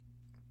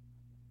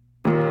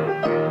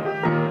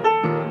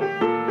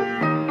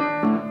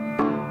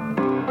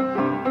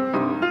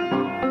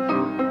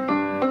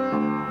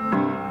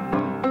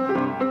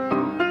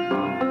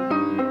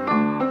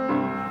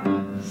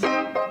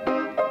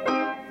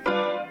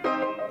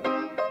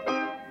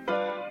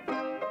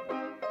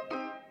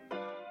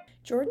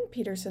Jordan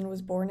Peterson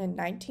was born in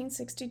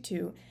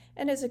 1962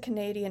 and is a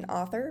Canadian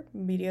author,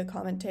 media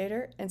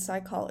commentator, and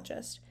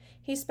psychologist.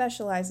 He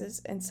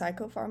specializes in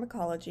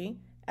psychopharmacology,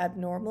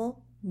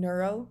 abnormal,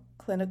 neuro,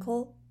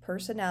 clinical,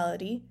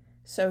 personality,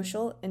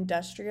 social,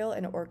 industrial,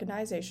 and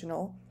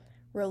organizational,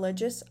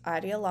 religious,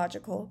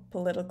 ideological,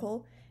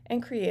 political,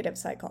 and creative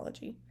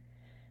psychology.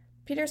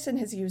 Peterson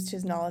has used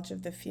his knowledge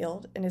of the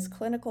field in his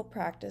clinical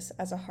practice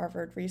as a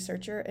Harvard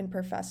researcher and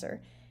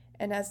professor,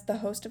 and as the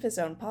host of his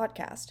own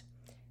podcast.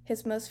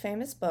 His most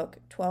famous book,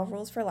 12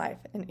 Rules for Life,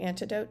 An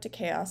Antidote to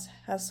Chaos,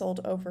 has sold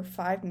over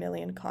 5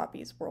 million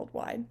copies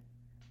worldwide.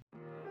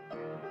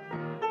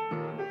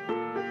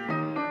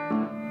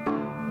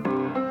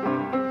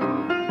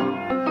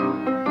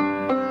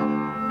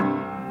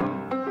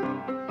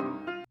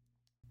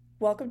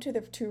 Welcome to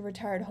the Two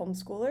Retired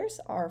Homeschoolers,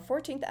 our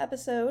 14th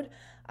episode.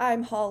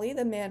 I'm Holly,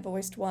 the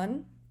man-voiced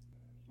one.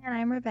 And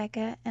I'm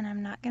Rebecca, and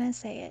I'm not going to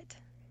say it.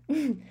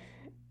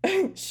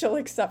 She'll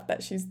accept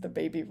that she's the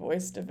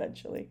baby-voiced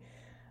eventually.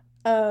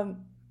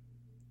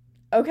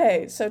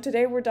 Okay, so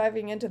today we're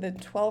diving into the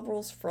 12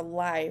 Rules for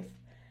Life.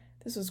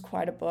 This was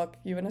quite a book.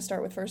 You want to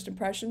start with first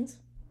impressions?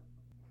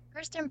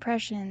 First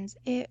impressions,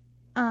 I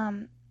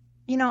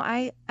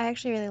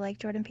actually really like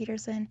Jordan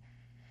Peterson.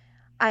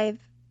 I've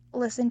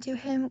listened to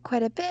him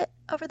quite a bit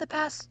over the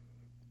past,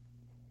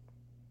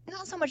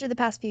 not so much of the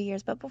past few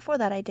years, but before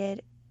that I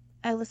did.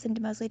 I listened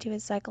mostly to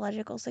his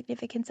psychological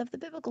significance of the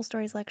biblical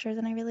stories lectures,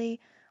 and I really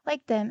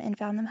liked them and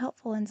found them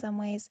helpful in some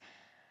ways.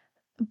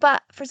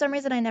 But for some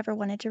reason, I never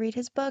wanted to read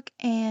his book,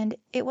 and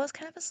it was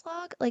kind of a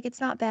slog. Like,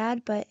 it's not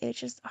bad, but it's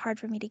just hard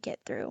for me to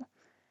get through.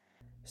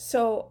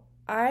 So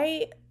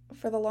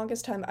for the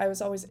longest time, I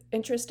was always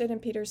interested in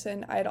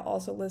Peterson. I had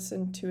also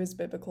listened to his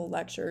biblical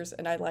lectures,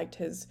 and I liked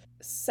his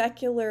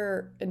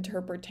secular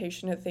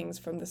interpretation of things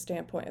from the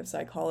standpoint of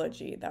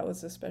psychology. That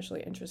was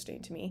especially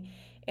interesting to me.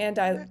 And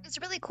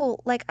it's really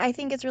cool. Like, I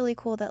think it's really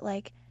cool that,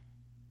 like,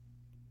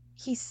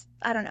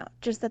 I don't know,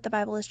 just that the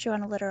Bible is true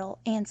on a literal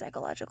and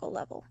psychological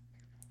level.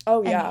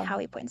 Oh, yeah. And how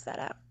he points that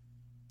out.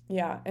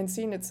 Yeah, and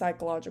seeing its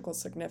psychological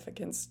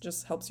significance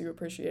just helps you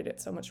appreciate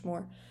it so much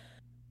more.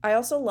 I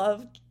also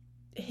loved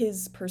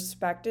his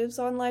perspectives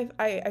on life.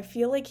 I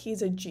feel like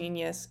he's a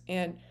genius,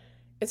 and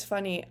it's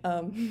funny,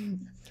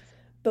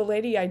 the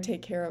lady I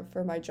take care of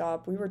for my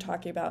job, we were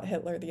talking about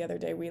Hitler the other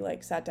day. We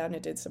sat down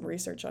and did some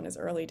research on his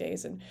early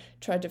days and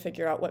tried to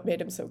figure out what made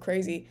him so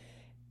crazy.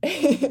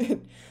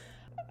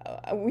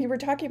 We were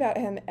talking about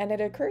him, and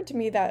it occurred to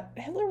me that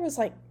Hitler was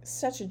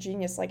such a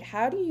genius.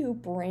 How do you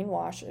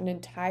brainwash an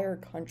entire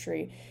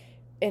country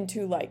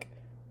into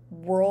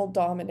world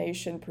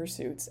domination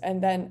pursuits,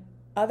 and then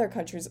other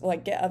countries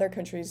get other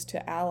countries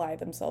to ally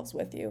themselves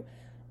with you,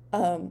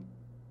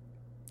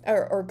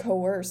 or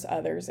coerce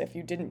others if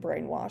you didn't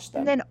brainwash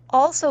them, and then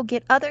also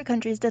get other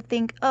countries to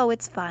think, oh,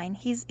 it's fine,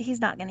 he's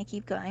not going to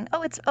keep going.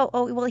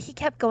 Well, he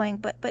kept going,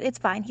 but it's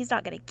fine, he's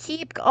not going to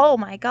keep. Oh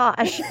my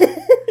gosh.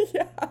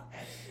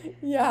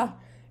 Yeah,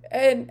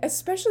 and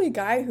especially a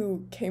guy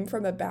who came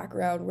from a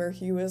background where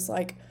he was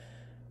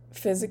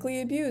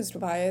physically abused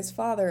by his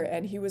father,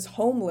 and he was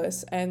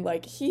homeless, and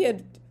he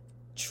had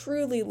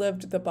truly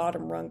lived the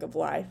bottom rung of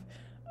life,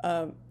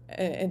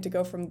 and to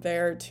go from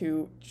there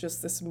to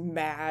just this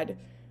mad,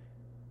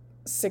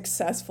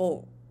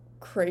 successful,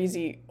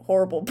 crazy,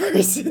 horrible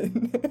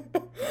person.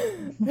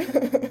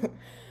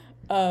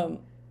 And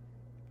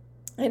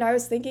I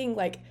was thinking,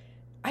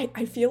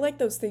 I feel like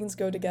those things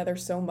go together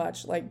so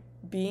much,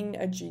 being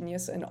a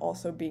genius and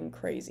also being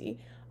crazy.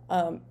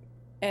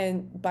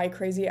 And by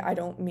crazy, I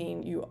don't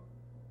mean you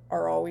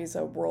are always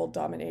a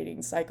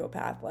world-dominating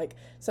psychopath.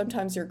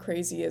 Sometimes your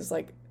crazy is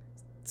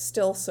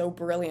still so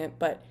brilliant,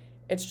 but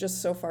it's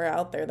just so far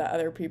out there that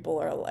other people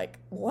are like,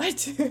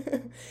 what?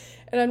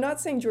 And I'm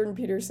not saying Jordan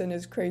Peterson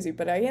is crazy,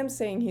 but I am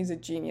saying he's a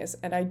genius.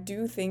 And I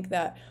do think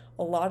that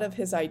a lot of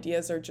his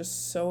ideas are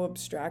just so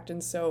abstract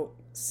and so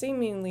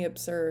seemingly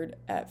absurd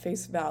at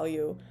face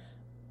value,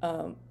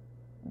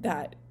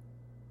 that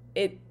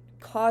it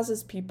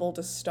causes people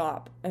to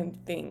stop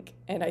and think.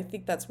 And I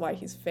think that's why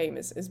he's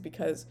famous, is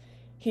because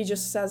he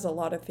just says a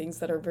lot of things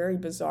that are very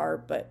bizarre,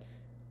 but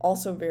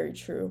also very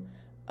true.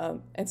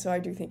 And so I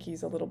do think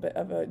he's a little bit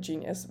of a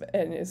genius,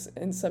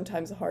 and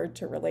sometimes hard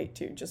to relate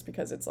to, just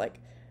because it's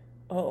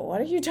oh,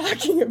 what are you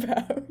talking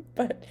about?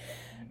 But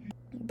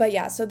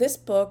yeah, so this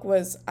book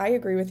was, I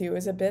agree with you,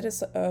 is a bit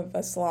of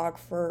a slog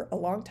for a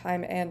long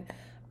time. And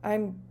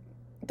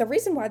the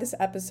reason why this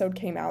episode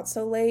came out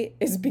so late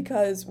is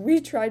because we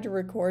tried to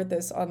record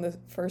this on the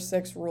first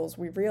 6 rules.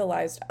 We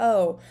realized,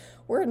 oh,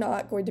 we're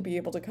not going to be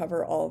able to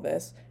cover all of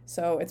this,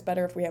 so it's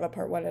better if we have a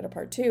part 1 and a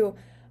part 2.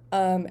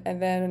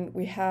 And then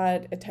we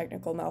had a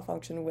technical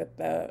malfunction with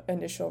the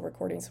initial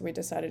recording, so we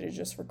decided to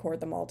just record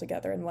them all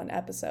together in one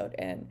episode.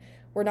 And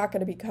we're not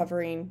going to be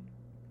covering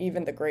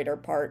even the greater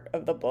part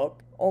of the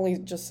book, only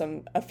just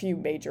a few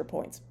major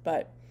points.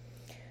 But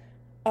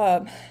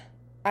I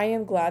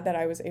am glad that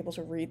I was able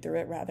to read through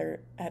it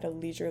rather at a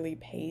leisurely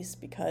pace,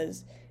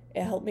 because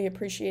it helped me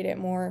appreciate it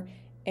more.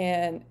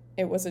 And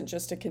it wasn't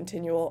just a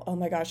continual, oh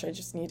my gosh, I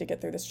just need to get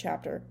through this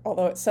chapter.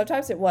 Although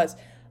sometimes it was.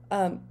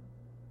 Um,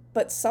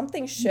 but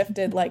something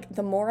shifted. Like,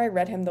 the more I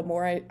read him, the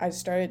more I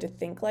started to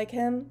think like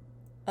him.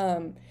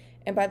 Um,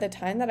 and by the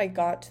time that I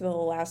got to the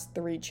last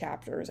three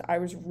chapters, I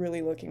was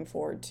really looking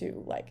forward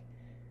to, like,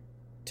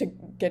 to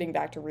getting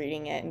back to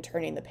reading it and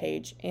turning the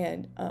page.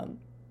 And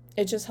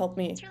it just helped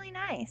me. It's really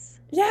nice.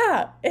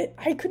 Yeah,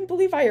 I couldn't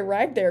believe I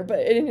arrived there, but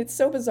and it's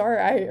so bizarre.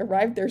 I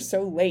arrived there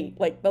so late,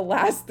 like the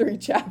last three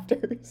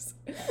chapters.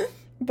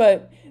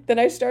 But then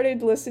I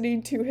started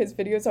listening to his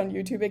videos on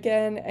YouTube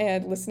again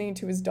and listening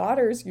to his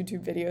daughter's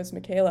YouTube videos,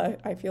 Michaela.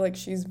 I feel like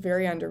she's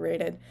very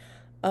underrated.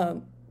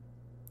 Um,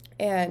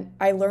 and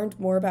I learned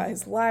more about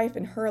his life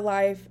and her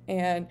life.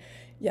 And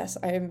yes,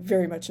 I am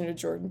very much in a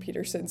Jordan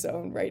Peterson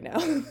zone right now.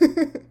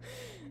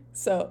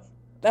 So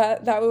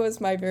that was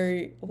my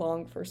very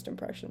long first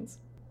impressions.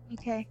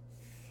 Okay.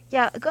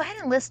 Yeah, go ahead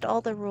and list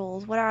all the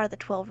rules. What are the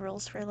 12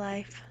 rules for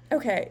life?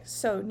 Okay,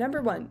 so number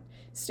one,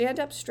 stand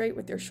up straight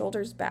with your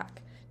shoulders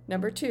back.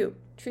 Number two,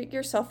 treat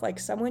yourself like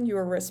someone you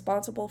are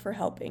responsible for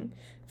helping.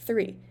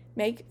 Three,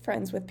 make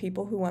friends with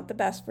people who want the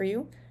best for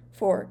you.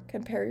 Four,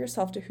 compare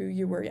yourself to who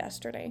you were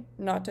yesterday,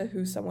 not to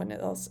who someone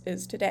else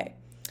is today.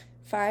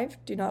 Five,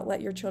 do not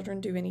let your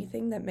children do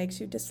anything that makes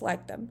you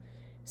dislike them.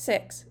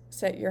 Six,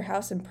 set your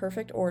house in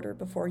perfect order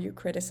before you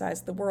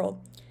criticize the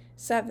world.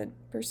 7.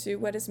 Pursue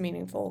what is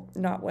meaningful,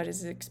 not what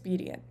is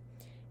expedient.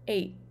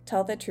 8.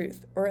 Tell the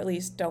truth, or at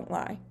least don't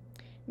lie.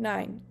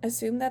 9.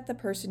 Assume that the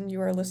person you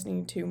are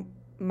listening to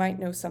might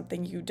know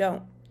something you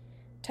don't.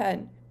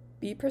 10.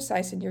 Be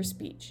precise in your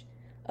speech.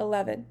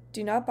 11.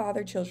 Do not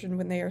bother children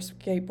when they are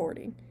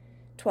skateboarding.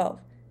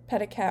 12.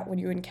 Pet a cat when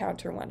you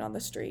encounter one on the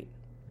street.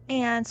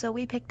 And so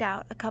we picked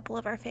out a couple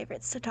of our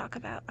favorites to talk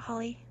about,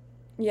 Holly.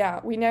 Yeah,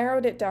 we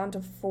narrowed it down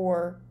to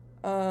 4.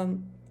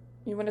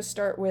 You want to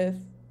start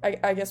with,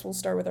 I guess we'll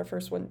start with our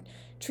first one.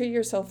 Treat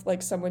yourself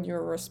like someone you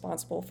are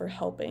responsible for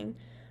helping.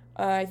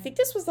 I think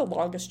this was the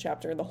longest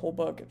chapter in the whole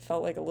book. It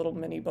felt like a little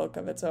mini book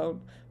of its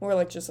own, more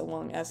like just a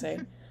long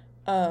essay.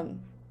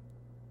 Um,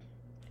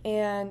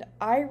 and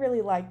I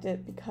really liked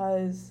it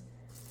because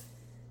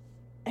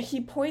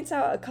he points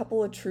out a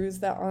couple of truths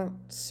that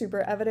aren't super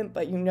evident,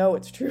 but you know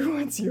it's true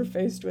once you're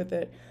faced with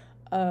it.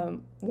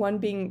 One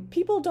being,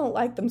 people don't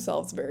like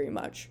themselves very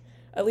much,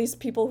 at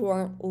least people who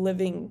aren't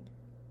living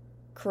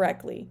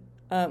correctly.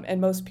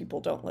 And most people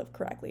don't live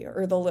correctly,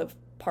 or they'll live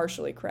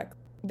partially correct.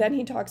 Then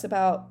he talks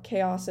about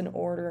chaos and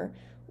order,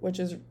 which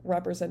is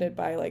represented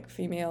by like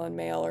female and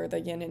male, or the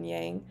yin and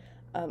yang.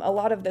 A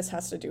lot of this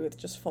has to do with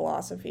just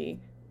philosophy.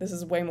 This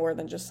is way more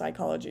than just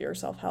psychology or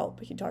self-help.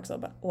 He talks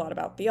a lot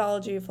about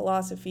theology,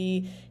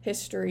 philosophy,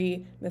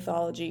 history,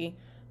 mythology.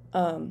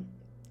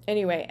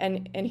 Anyway,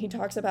 and he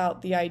talks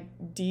about the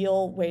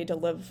ideal way to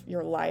live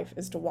your life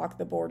is to walk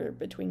the border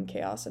between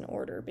chaos and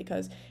order,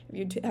 because if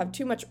you have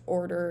too much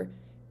order,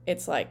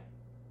 it's like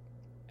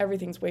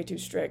everything's way too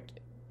strict.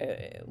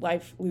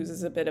 Life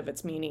loses a bit of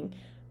its meaning.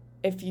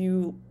 If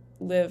you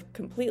live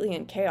completely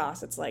in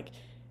chaos, it's like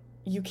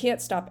you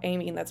can't stop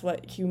aiming. That's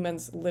what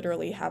humans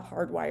literally have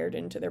hardwired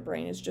into their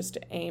brain, is just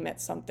to aim at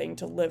something,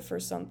 to live for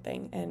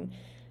something,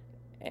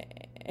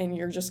 and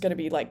you're just going to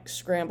be like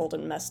scrambled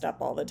and messed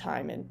up all the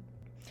time. And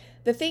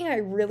the thing I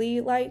really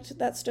liked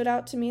that stood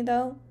out to me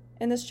though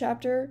in this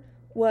chapter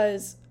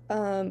was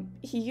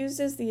he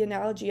uses the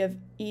analogy of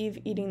Eve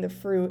eating the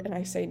fruit, and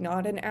I say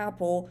not an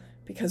apple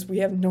because we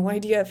have no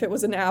idea if it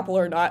was an apple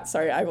or not.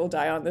 Sorry, I will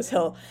die on this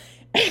hill.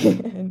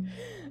 And,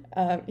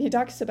 he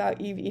talks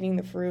about Eve eating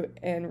the fruit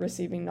and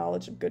receiving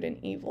knowledge of good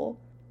and evil.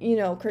 You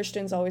know,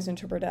 Christians always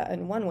interpret that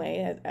in one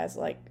way as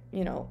like,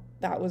 you know,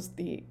 that was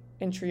the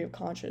entry of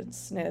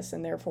consciousness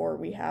and therefore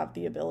we have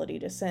the ability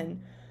to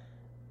sin.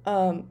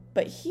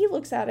 But he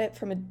looks at it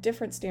from a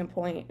different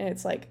standpoint, and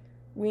it's like,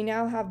 we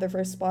now have the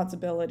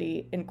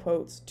responsibility, in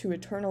quotes, to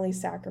eternally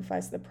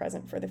sacrifice the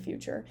present for the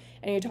future.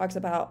 And he talks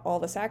about all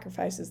the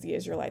sacrifices the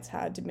Israelites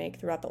had to make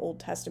throughout the Old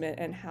Testament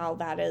and how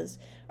that is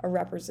a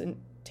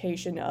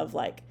representation of,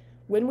 like,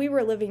 when we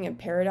were living in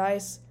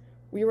paradise,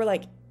 we were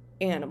like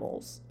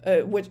animals,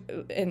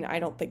 and I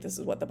don't think this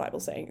is what the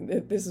Bible's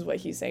saying. This is what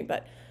he's saying,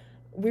 but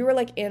we were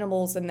like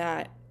animals in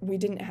that we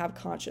didn't have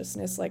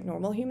consciousness like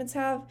normal humans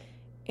have.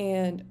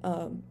 And,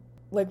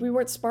 like, we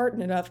weren't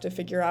Spartan enough to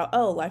figure out,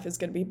 oh, life is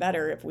going to be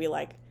better if we,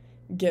 like,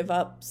 give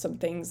up some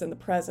things in the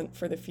present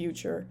for the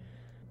future.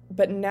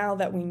 But now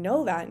that we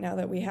know that, now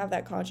that we have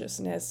that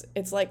consciousness,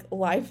 it's like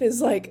life is,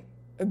 like,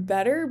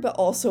 better, but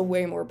also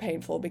way more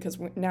painful, because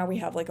now we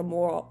have, like, a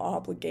moral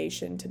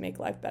obligation to make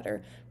life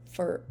better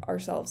for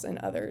ourselves and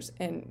others.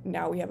 And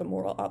now we have a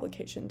moral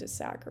obligation to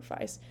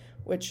sacrifice,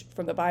 which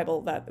from the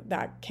Bible,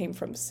 that came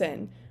from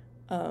sin.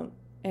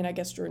 And I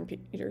guess Jordan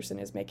Peterson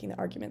is making the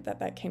argument that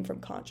that came from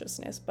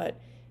consciousness. But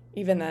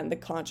even then, the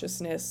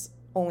consciousness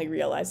only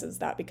realizes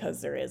that because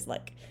there is,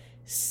 like,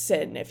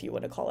 sin, if you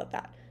want to call it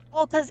that.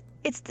 Well,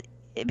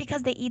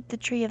 because they eat the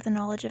tree of the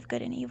knowledge of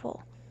good and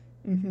evil.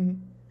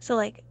 Mm-hmm. So,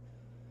 like,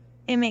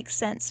 it makes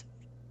sense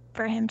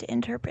for him to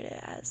interpret it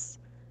as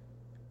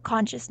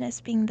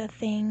consciousness being the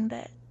thing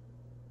that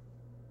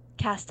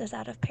cast us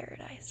out of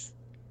paradise.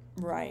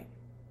 Right.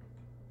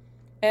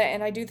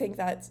 And I do think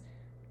that's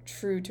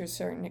true to a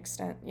certain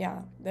extent.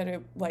 Yeah, that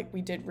it like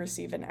we did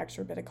receive an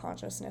extra bit of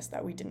consciousness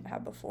that we didn't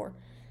have before.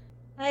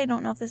 I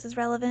don't know if this is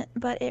relevant,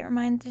 but it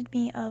reminded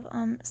me of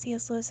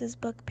C.S. Lewis's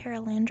book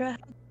Paralandra.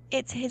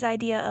 It's his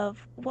idea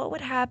of what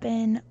would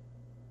happen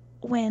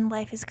when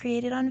life is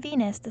created on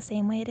Venus the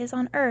same way it is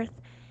on Earth,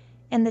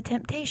 and the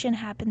temptation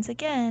happens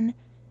again,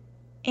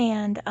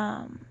 and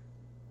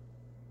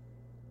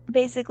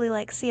basically,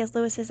 like C.S.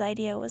 Lewis's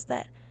idea was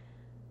that,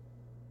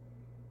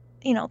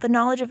 the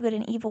knowledge of good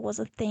and evil was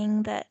a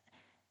thing that,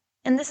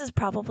 and this is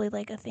probably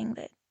like a thing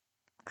that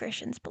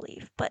Christians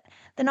believe, but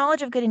the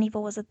knowledge of good and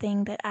evil was a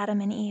thing that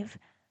Adam and Eve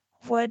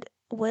would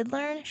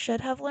learn,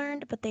 should have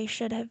learned, but they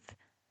should have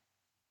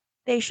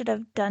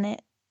done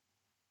it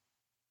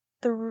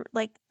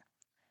like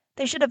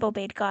they should have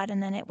obeyed God,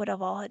 and then it would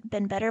have all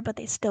been better, but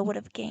they still would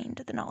have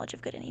gained the knowledge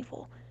of good and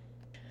evil.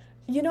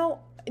 You know,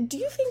 do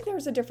you think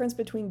there's a difference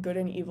between good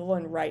and evil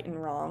and right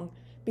and wrong?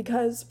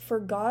 Because for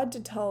God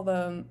to tell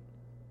them,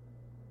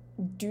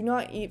 do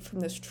not eat from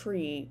this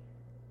tree,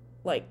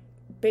 like,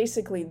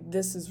 basically,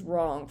 this is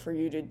wrong for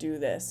you to do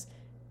this.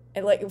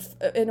 And, like,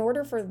 in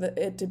order for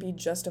it to be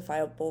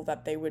justifiable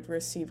that they would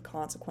receive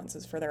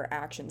consequences for their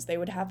actions, they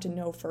would have to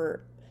know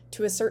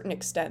to a certain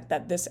extent,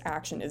 that this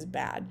action is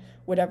bad,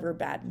 whatever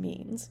bad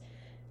means.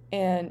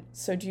 And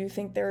so, do you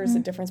think there is a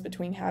Mm. difference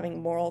between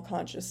having moral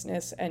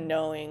consciousness and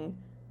knowing,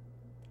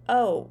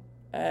 oh,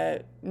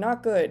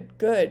 not good,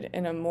 good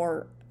in a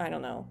more, I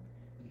don't know,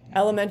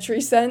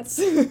 elementary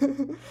sense?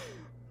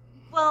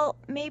 Well,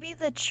 maybe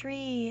the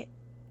tree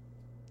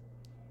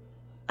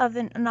of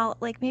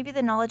like maybe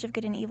the knowledge of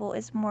good and evil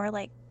is more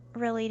like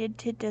related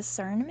to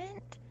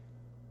discernment.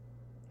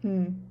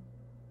 Hmm.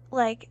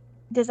 Like,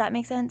 does that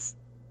make sense?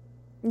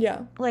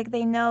 Yeah. Like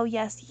they know,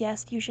 yes,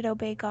 yes, you should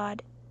obey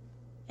God,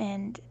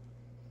 and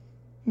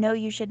no,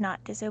 you should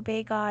not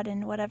disobey God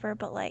and whatever,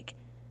 but like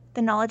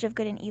the knowledge of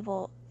good and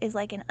evil is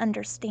like an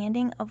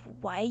understanding of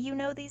why you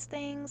know these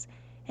things,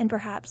 and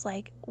perhaps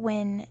like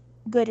when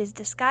good is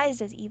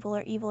disguised as evil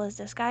or evil is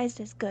disguised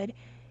as good,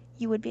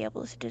 you would be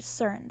able to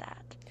discern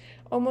that.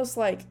 Almost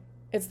like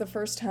it's the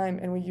first time,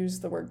 and we use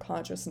the word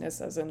consciousness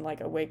as in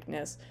like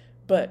awakeness,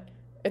 but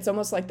it's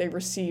almost like they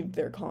received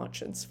their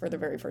conscience for the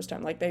very first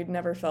time. Like they'd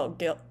never felt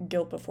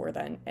guilt before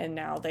then, and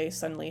now they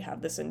suddenly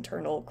have this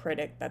internal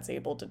critic that's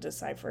able to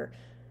decipher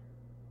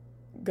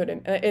good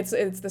and it's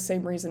the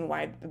same reason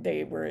why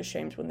they were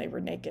ashamed when they were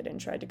naked and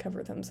tried to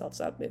cover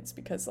themselves up. It's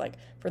because like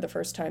for the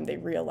first time they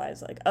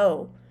realized like,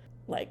 oh,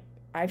 like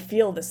I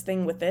feel this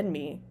thing within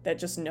me that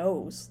just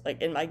knows, like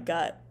in my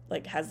gut,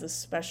 like has this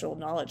special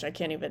knowledge I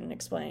can't even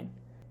explain.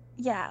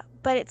 Yeah,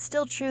 but it's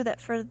still true that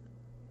for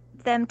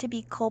them to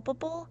be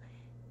culpable,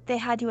 they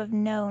had to have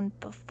known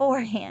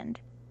beforehand,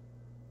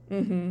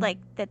 Mm-hmm. like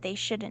that they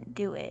shouldn't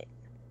do it.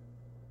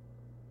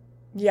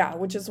 Yeah,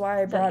 which is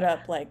why I So brought yeah.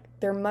 up like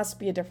there must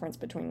be a difference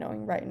between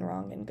knowing right and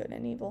wrong and good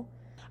and evil.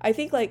 I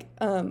think like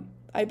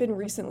I've been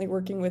recently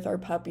working with our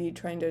puppy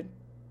trying to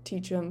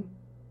teach him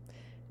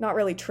not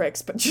really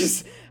tricks, but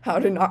just how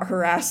to not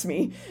harass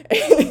me.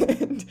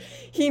 And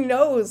he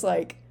knows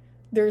like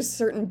there's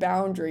certain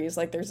boundaries,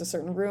 like there's a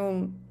certain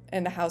room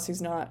in the house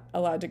he's not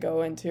allowed to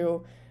go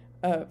into.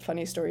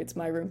 Funny story, it's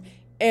my room.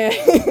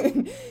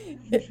 And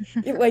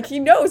like he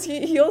knows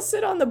he'll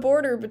sit on the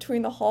border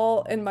between the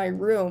hall and my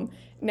room.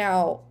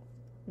 Now,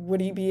 would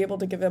he be able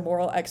to give a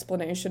moral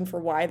explanation for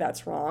why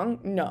that's wrong?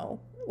 No.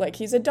 Like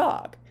he's a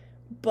dog.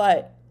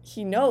 But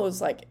he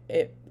knows like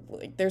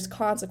there's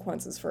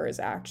consequences for his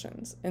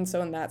actions. And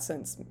so in that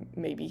sense,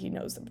 maybe he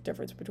knows the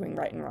difference between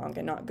right and wrong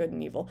and not good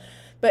and evil.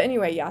 But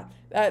anyway, yeah,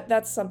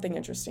 that's something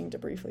interesting to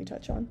briefly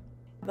touch on.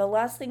 The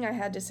last thing I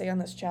had to say on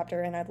this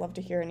chapter, and I'd love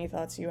to hear any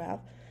thoughts you have,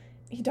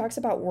 he talks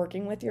about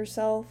working with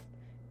yourself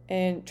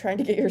and trying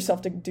to get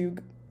yourself to do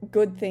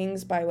good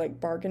things by like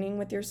bargaining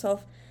with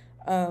yourself.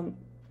 Um,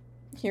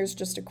 Here's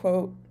just a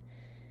quote.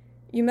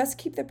 You must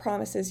keep the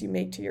promises you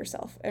make to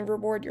yourself and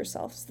reward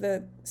yourself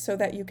so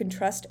that you can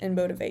trust and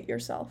motivate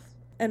yourself.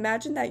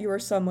 Imagine that you are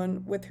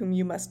someone with whom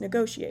you must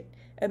negotiate.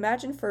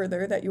 Imagine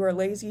further that you are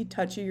lazy,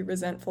 touchy,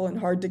 resentful, and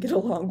hard to get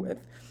along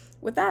with.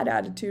 With that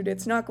attitude,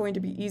 it's not going to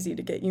be easy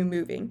to get you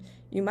moving.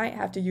 You might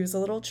have to use a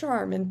little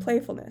charm and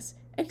playfulness.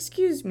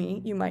 Excuse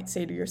me, you might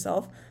say to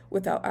yourself,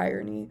 without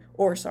irony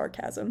or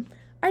sarcasm.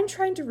 I'm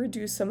trying to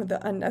reduce some of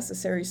the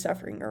unnecessary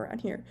suffering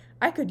around here.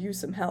 I could use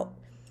some help.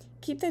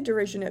 Keep the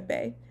derision at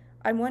bay.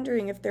 I'm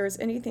wondering if there is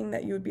anything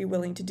that you would be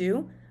willing to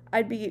do.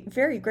 I'd be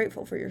very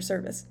grateful for your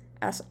service.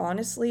 Ask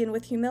honestly and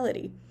with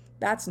humility.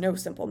 That's no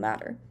simple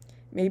matter.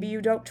 Maybe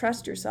you don't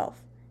trust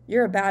yourself.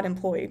 You're a bad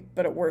employee,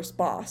 but a worse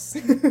boss.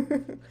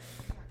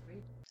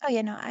 Oh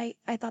yeah, no, I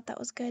thought that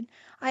was good.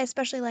 I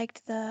especially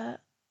liked the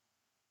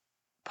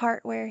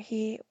part where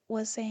he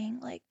was saying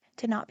like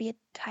to not be a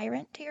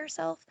tyrant to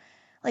yourself.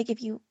 Like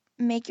if you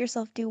make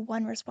yourself do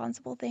one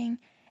responsible thing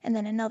and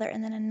then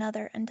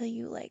another until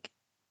you like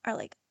are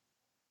like,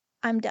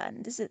 I'm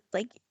done. This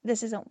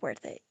isn't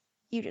worth it.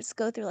 You just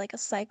go through like a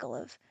cycle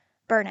of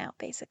burnout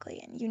basically,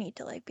 and you need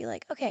to like be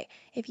like, okay,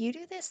 if you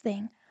do this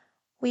thing,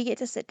 we get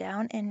to sit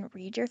down and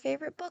read your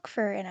favorite book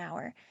for an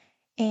hour,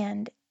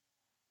 and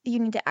you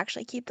need to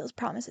actually keep those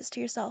promises to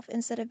yourself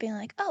instead of being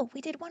like, oh,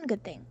 we did one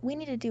good thing, we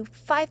need to do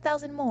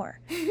 5,000 more.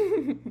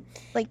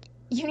 Like,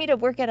 you need to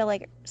work at a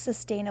like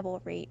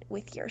sustainable rate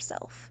with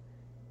yourself.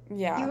 You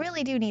Yeah.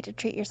 really do need to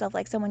treat yourself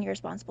like someone you're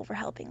responsible for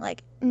helping.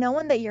 Like, no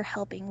one that you're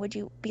helping would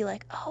you be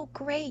like, oh,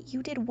 great,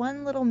 you did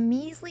one little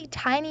measly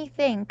tiny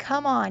thing.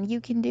 Come on, you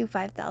can do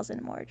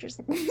 5,000 more. Just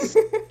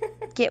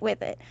get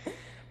with it,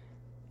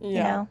 you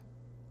Yeah. know?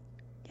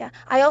 Yeah.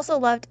 I also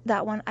loved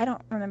that one. I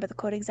don't remember the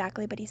quote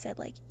exactly, but he said,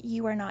 like,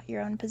 you are not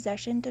your own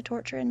possession to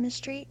torture and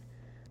mistreat.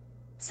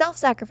 Self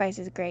sacrifice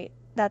is great.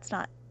 That's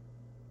not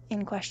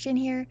in question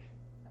here.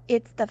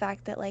 It's the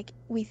fact that, like,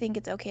 we think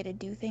it's okay to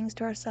do things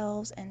to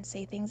ourselves and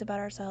say things about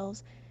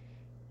ourselves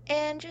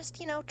and just,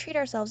 treat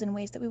ourselves in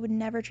ways that we would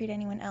never treat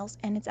anyone else.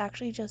 And it's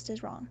actually just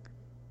as wrong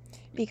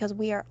because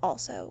we are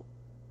also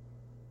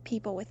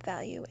people with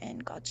value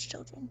and God's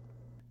children.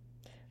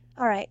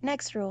 All right,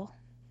 next rule.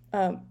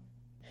 Um,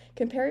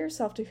 Compare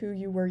yourself to who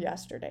you were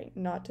yesterday,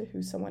 not to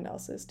who someone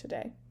else is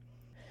today.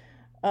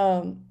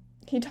 Um,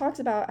 he talks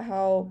about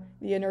how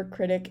the inner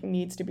critic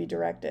needs to be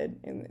directed,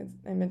 and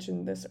I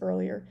mentioned this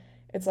earlier.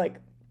 It's like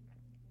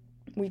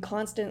we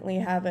constantly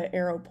have an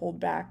arrow pulled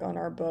back on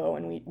our bow,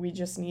 and we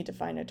just need to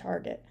find a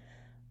target.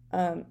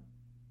 Um,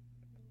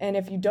 and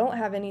if you don't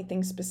have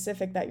anything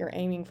specific that you're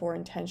aiming for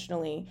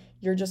intentionally,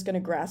 you're just going to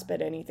grasp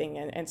at anything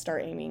and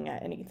start aiming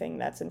at anything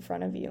that's in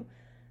front of you.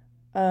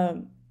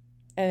 Um,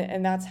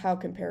 and that's how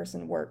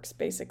comparison works,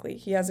 basically.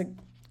 He has a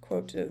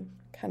quote to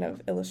kind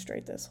of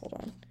illustrate this. Hold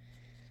on.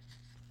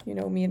 You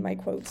know me and my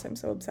quotes, I'm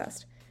so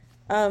obsessed.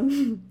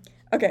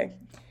 Okay.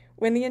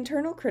 When the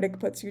internal critic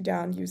puts you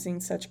down using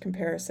such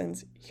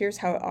comparisons, here's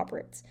how it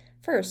operates.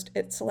 First,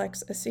 it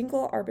selects a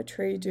single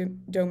arbitrary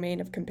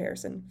domain of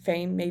comparison,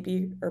 fame,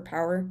 maybe, or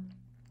power.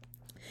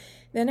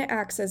 Then it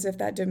acts as if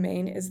that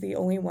domain is the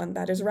only one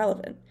that is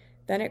relevant.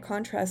 Then it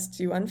contrasts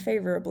you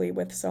unfavorably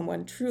with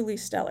someone truly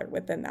stellar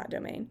within that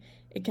domain.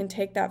 It can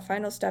take that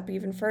final step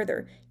even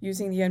further,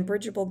 using the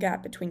unbridgeable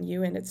gap between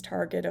you and its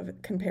target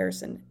of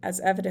comparison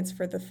as evidence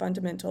for the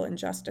fundamental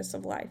injustice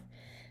of life.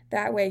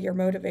 That way, your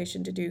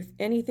motivation to do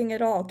anything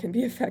at all can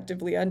be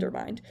effectively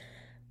undermined.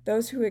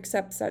 Those who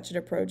accept such an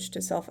approach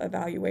to self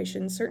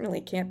evaluation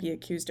certainly can't be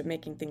accused of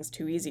making things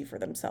too easy for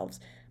themselves,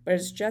 but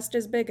it's just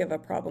as big of a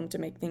problem to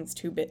make things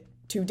too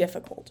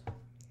difficult.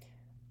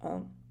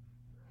 Um,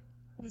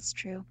 It's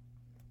true.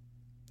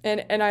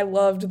 and I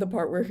loved the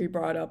part where he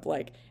brought up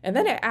like, and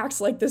then it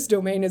acts like this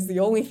domain is the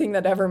only thing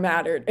that ever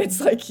mattered. It's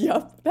like,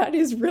 yep, that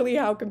is really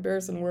how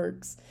comparison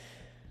works.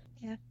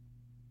 Yeah.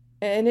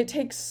 And it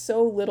takes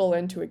so little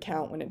into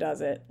account when it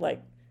does it.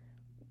 Like,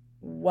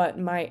 what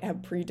might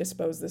have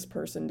predisposed this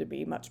person to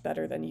be much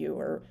better than you,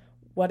 or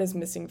what is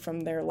missing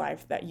from their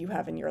life that you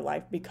have in your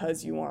life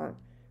because you aren't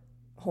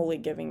wholly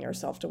giving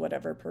yourself to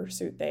whatever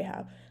pursuit they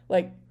have.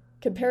 Like,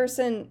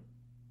 comparison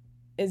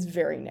is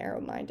very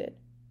narrow minded.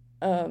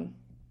 Um,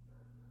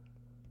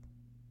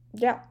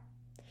 yeah.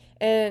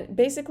 And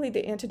basically,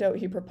 the antidote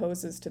he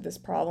proposes to this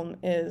problem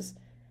is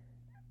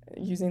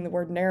using the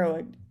word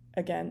narrow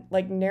again,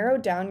 like narrow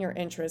down your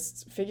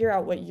interests, figure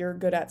out what you're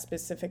good at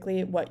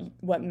specifically,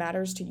 what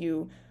matters to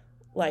you.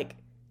 Like,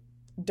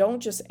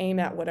 don't just aim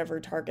at whatever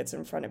target's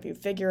in front of you.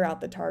 Figure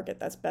out the target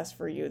that's best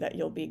for you, that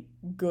you'll be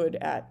good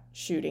at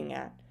shooting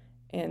at,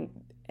 and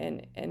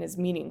and is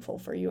meaningful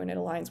for you and it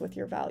aligns with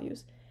your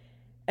values.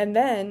 And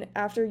then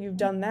after you've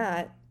done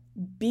that,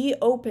 be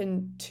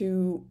open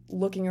to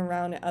looking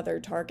around at other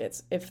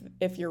targets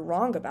if you're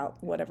wrong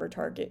about whatever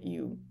target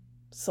you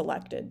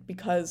selected,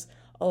 because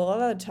a lot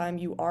of the time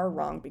you are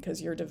wrong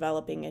because you're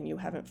developing and you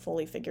haven't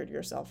fully figured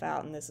yourself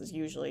out, and this is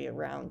usually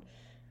around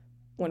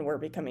when we're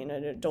becoming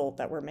an adult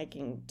that we're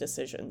making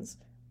decisions.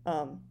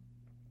 Um,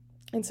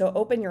 and so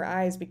open your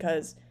eyes,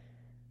 because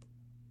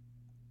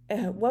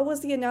what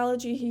was the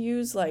analogy he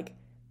used? Like,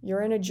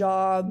 you're in a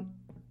job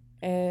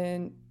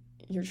and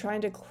you're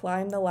trying to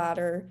climb the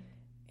ladder,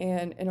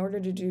 and in order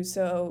to do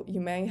so, you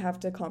may have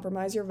to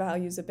compromise your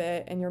values a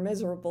bit, and you're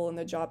miserable in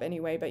the job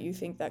anyway, but you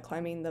think that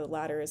climbing the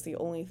ladder is the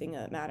only thing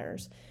that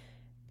matters.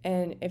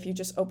 And if you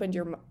just opened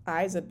your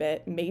eyes a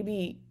bit,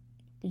 maybe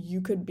you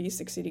could be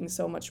succeeding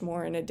so much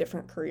more in a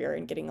different career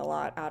and getting a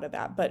lot out of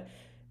that. But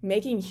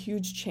making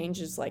huge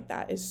changes like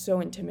that is so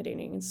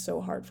intimidating and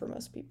so hard for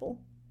most people.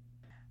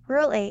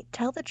 Rule 8,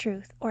 tell the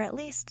truth, or at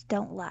least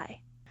don't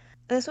lie.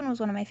 This one was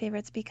one of my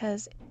favorites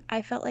because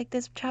I felt like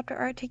this chapter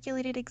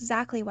articulated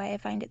exactly why I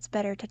find it's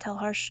better to tell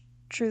harsh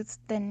truths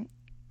than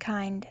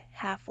kind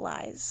half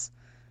lies.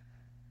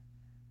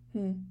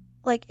 Hmm.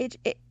 Like it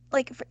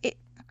like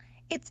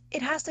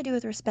it has to do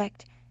with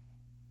respect.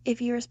 If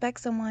you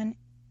respect someone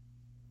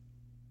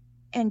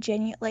and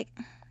genuine, like,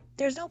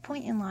 there's no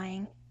point in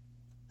lying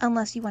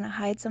unless you want to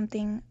hide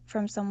something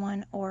from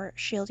someone or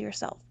shield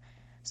yourself.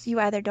 So you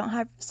either don't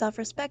have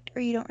self-respect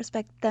or you don't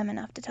respect them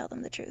enough to tell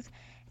them the truth.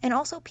 And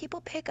also,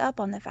 people pick up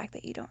on the fact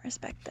that you don't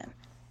respect them.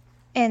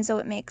 And so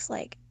it makes,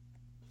 like,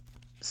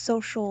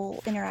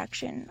 social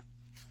interaction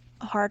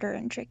harder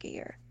and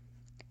trickier.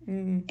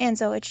 Mm, And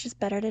so it's just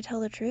better to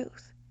tell the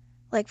truth,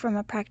 like from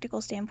a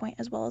practical standpoint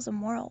as well as a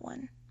moral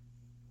one.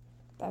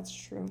 that's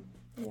true.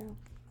 Yeah.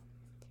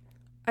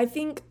 I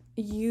think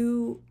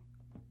you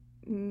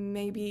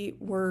maybe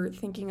were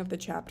thinking of the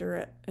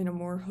chapter in a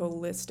more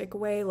holistic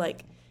way,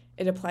 like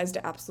it applies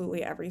to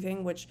absolutely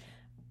everything, which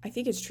I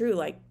think is true.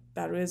 Like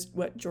that is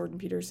what Jordan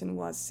Peterson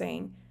was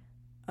saying.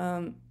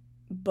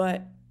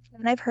 But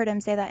And I've heard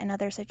him say that in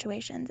other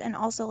situations. And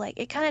also, like,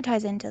 it kind of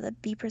ties into the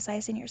be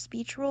precise in your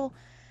speech rule,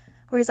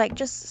 where he's like,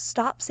 just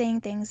stop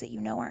saying things that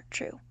you know aren't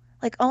true.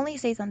 Like, only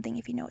say something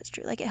if you know it's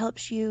true. Like, it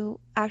helps you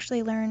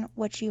actually learn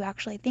what you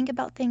actually think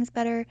about things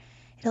better.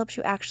 It helps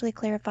you actually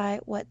clarify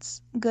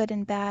what's good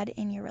and bad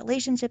in your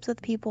relationships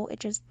with people. It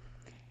just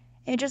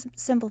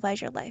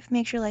simplifies your life,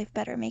 makes your life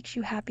better, makes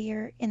you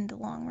happier in the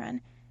long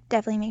run.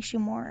 Definitely makes you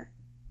more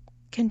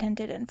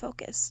contented and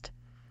focused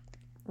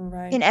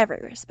right. in every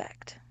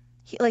respect.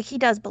 He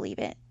does believe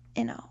it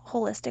in a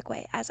holistic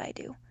way, as I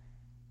do,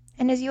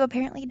 and as you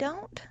apparently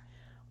don't.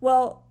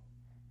 Well,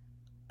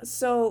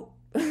 so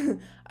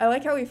I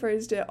like how he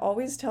phrased it,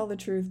 always tell the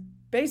truth,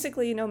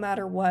 basically no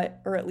matter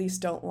what, or at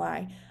least don't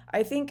lie.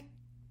 I think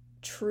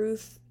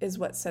truth is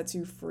what sets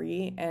you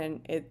free,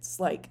 and it's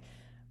like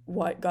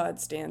what God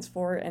stands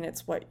for, and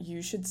it's what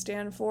you should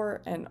stand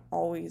for, and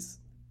always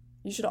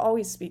you should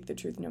always speak the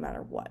truth no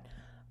matter what.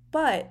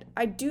 But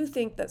I do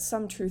think that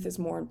some truth is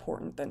more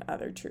important than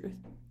other truth,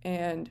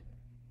 and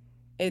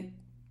it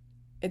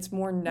it's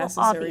more Well, necessary.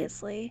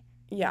 obviously.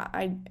 Yeah,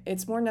 I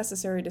it's more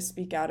necessary to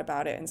speak out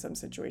about it in some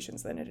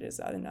situations than it is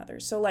in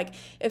others. So like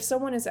if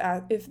someone is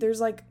at if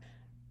there's like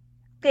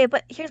Okay,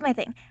 but here's my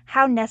thing.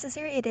 How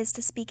necessary it is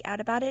to speak out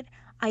about it,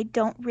 I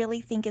don't really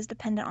think is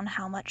dependent on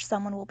how much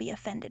someone will be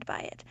offended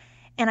by it.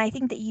 And I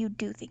think that you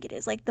do think it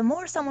is. Like, the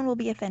more someone will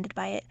be offended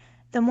by it,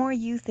 the more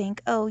you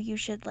think, oh, you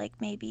should, like,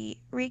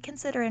 maybe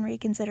reconsider and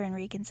reconsider and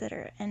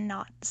reconsider and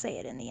not say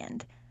it in the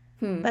end.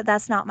 hmm, But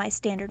that's not my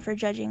standard for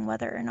judging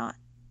whether or not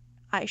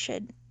I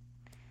should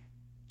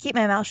keep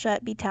my mouth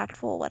shut, be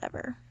tactful,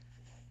 whatever.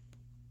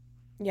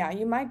 yeah,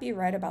 you might be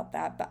right about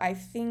that, but I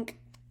think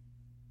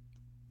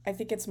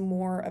it's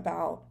more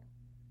about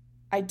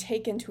I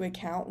take into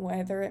account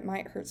whether it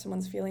might hurt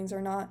someone's feelings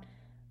or not,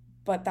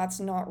 but that's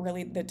not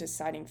really the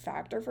deciding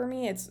factor for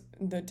me. It's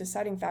the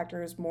deciding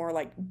factor is more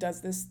like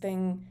does this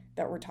thing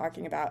that we're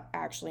talking about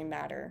actually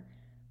matter?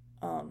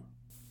 Um,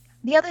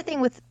 The other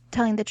thing with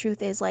telling the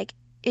truth is like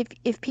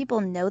if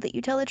people know that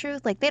you tell the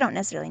truth, like they don't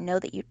necessarily know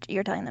that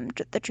you're telling them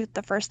the truth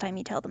the first time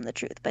you tell them the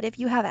truth. But if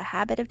you have a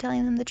habit of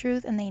telling them the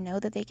truth and they know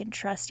that they can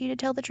trust you to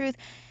tell the truth,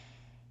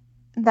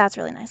 that's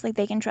really nice. Like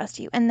they can trust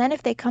you. And then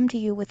if they come to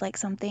you with like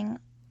something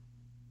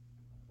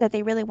that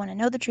they really want to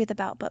know the truth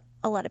about, but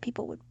a lot of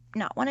people would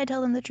not want to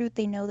tell them the truth,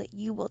 they know that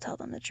you will tell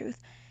them the truth.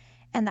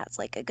 And that's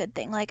like a good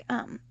thing. Like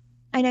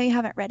I know you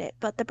haven't read it,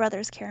 but The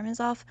Brothers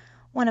Karamazov,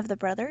 one of the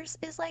brothers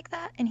is like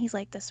that, and he's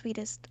like the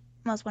sweetest,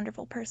 most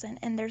wonderful person.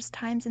 And there's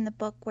times in the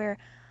book where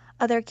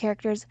other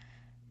characters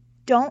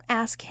don't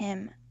ask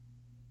him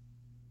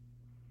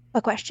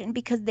a question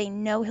because they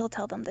know he'll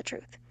tell them the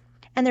truth.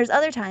 And there's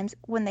other times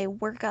when they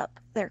work up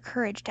their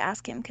courage to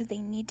ask him because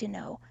they need to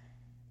know,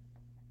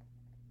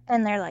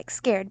 and they're like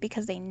scared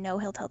because they know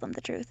he'll tell them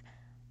the truth,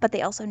 but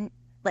they also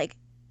like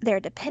they're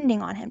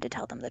depending on him to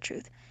tell them the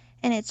truth.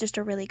 And it's just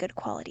a really good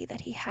quality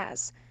that he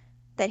has,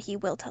 that he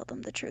will tell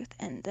them the truth,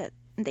 and that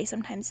they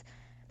sometimes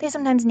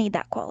need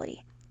that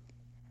quality.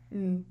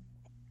 mm,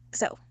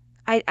 So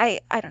I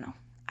don't know.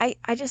 I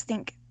just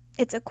think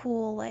it's a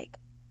cool like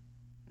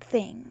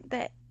thing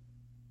that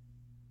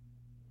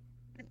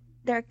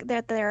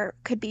there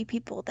could be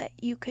people that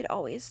you could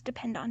always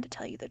depend on to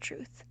tell you the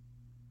truth.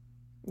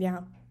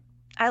 yeah.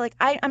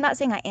 I'm not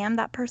saying I am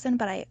that person,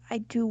 but I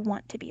do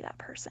want to be that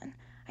person.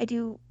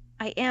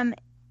 I am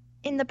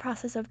in the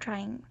process of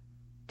trying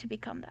to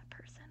become that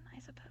person, I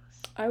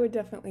suppose. I would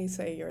definitely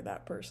say you're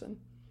that person.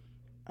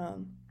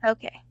 Um,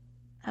 Okay.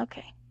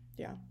 Okay.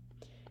 yeah.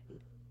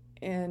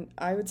 And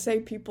I would say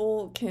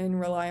people can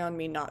rely on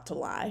me not to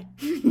lie.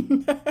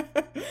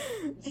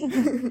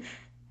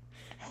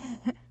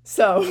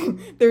 So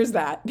there's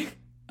that.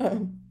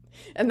 Um,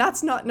 and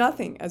that's not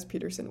nothing, as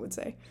Peterson would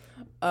say.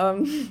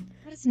 Um,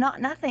 That is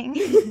not nothing.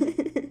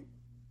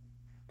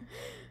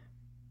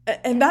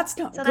 and Yeah. that's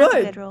not So that's a good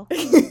good. rule.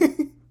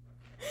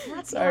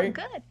 That's not Sorry.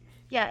 good.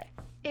 Yeah,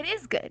 it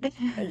is good.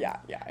 Yeah,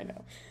 yeah, I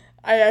know.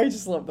 I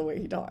just love the way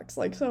he talks,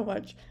 like, so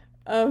much.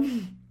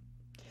 Um,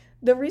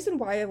 the reason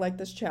why I like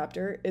this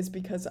chapter is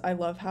because I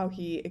love how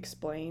he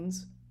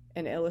explains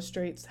and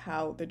illustrates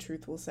how the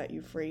truth will set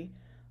you free.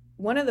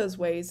 One of those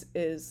ways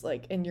is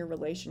like in your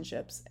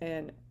relationships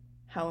and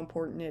how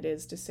important it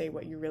is to say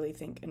what you really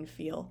think and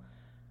feel.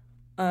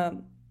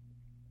 Um,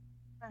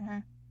 hmm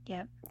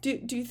Yep. do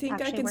you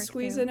think I Actually can work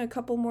squeeze through. in a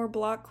couple more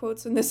block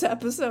quotes in this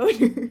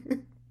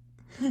episode?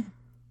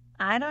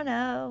 I don't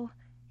know.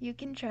 You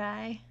can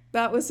try.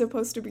 That was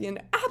supposed to be an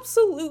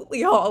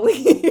absolutely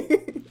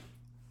Holly.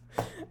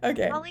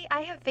 Okay. Molly,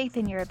 I have faith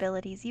in your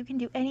abilities. You can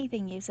do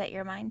anything you set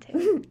your mind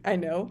to. I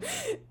know.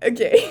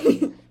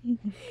 Okay.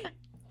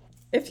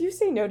 If you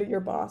say no to your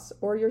boss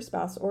or your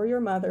spouse or your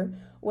mother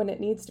when it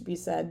needs to be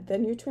said,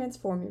 then you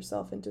transform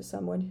yourself into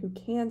someone who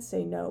can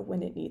say no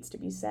when it needs to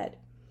be said.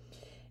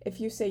 If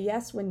you say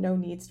yes when no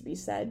needs to be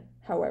said,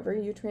 however,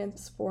 you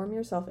transform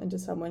yourself into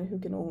someone who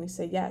can only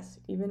say yes,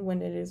 even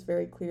when it is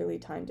very clearly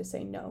time to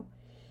say no.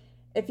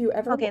 If you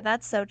ever. Okay,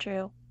 that's so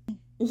true.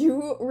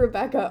 You,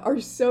 Rebecca, are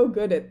so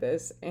good at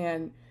this,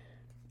 and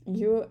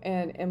you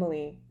and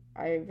Emily,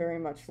 I very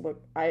much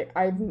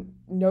I've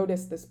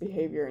noticed this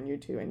behavior in you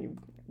two, and you've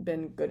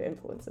been good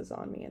influences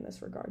on me in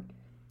this regard.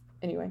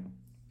 Anyway,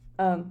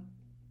 um,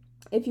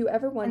 if you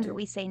ever And that wonder,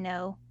 we say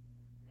no.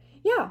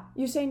 yeah,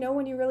 you say no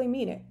when you really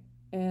mean it,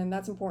 and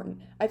that's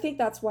important. I think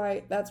that's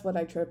what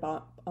I trip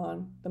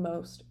on the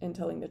most in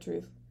telling the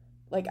truth.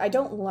 Like, I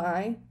don't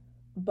lie,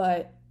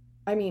 but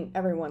I mean,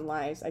 everyone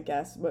lies, I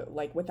guess, but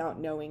like without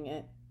knowing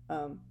it,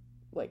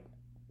 like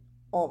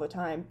all the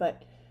time.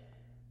 But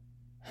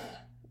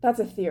that's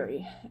a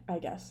theory, I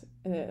guess,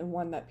 and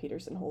one that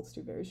Peterson holds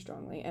to very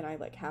strongly, and I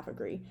like half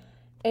agree.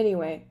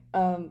 Anyway,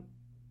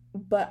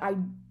 but I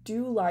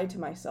do lie to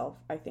myself,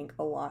 I think,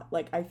 a lot.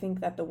 Like, I think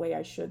that the way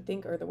I should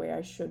think or the way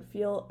I should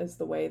feel is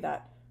the way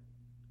that,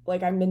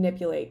 like, I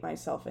manipulate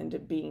myself into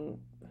being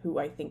who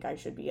I think I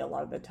should be a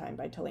lot of the time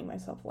by telling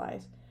myself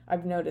lies.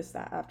 I've noticed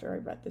that after I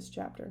read this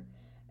chapter.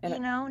 And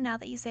Now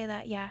that you say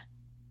that, yeah,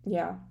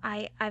 yeah,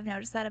 I've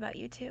noticed that about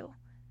you too.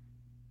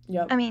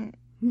 yep. I mean,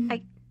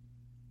 I,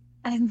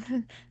 I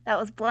that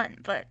was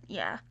blunt, but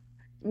yeah.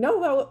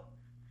 No,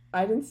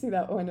 I didn't see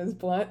that one as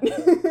blunt.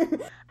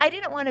 I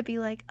didn't want to be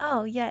like,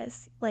 oh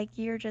yes, like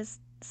you're just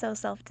so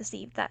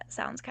self-deceived. That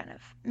sounds kind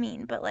of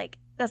mean, but like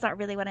that's not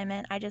really what I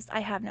meant. I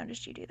have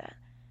noticed you do that.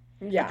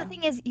 But the Yeah,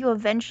 thing is, you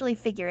eventually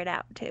figure it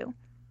out too.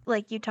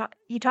 Like you talk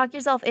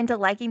yourself into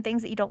liking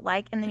things that you don't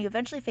like, and then you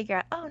eventually figure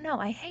out, oh no,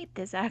 I hate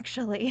this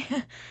actually.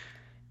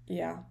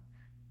 yeah.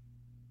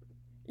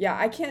 Yeah,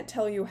 I can't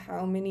tell you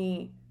how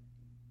many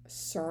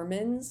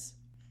sermons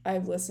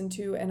I've listened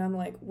to, and I'm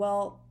like,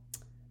 well,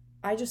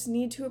 I just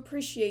need to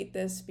appreciate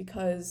this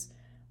because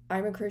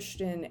I'm a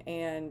Christian,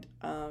 and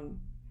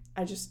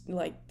I just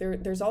like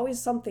there's always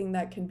something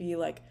that can be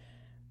like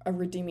a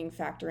redeeming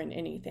factor in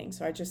anything.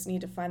 So I just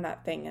need to find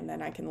that thing and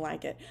then I can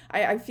like it.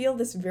 I feel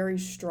this very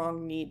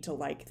strong need to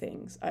like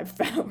things, I've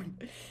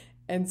found.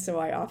 And so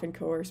I often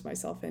coerce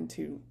myself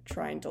into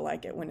trying to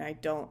like it when I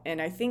don't. And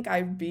I think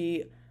I'd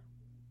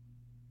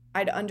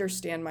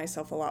understand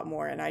myself a lot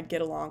more and I'd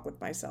get along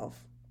with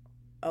myself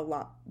a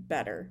lot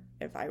better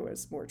if I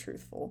was more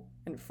truthful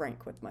and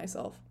frank with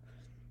myself.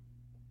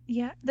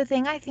 Yeah, the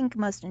thing I think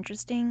most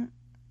interesting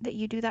that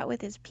you do that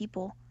with is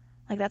people.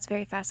 Like that's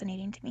very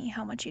fascinating to me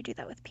how much you do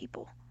that with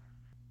people.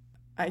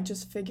 I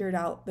just figured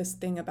out this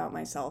thing about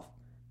myself.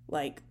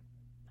 Like,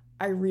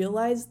 I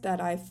realized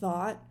that I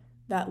thought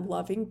that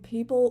loving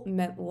people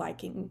meant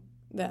liking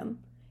them.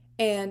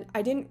 And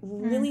I didn't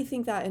Mm. really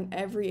think that in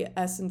every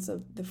essence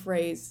of the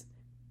phrase.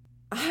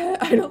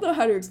 I don't know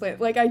how to explain it.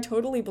 Like, I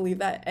totally believe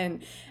that.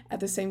 And at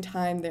the same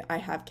time, that I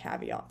have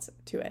caveats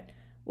to it.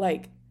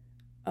 Like,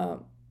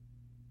 um,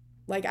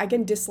 like I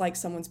can dislike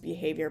someone's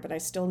behavior, but I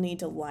still need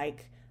to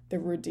like the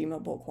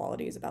redeemable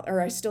qualities about,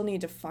 or I still need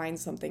to find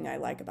something I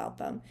like about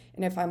them.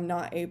 And if I'm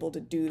not able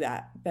to do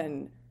that,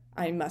 then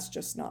I must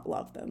just not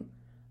love them.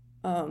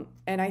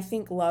 And I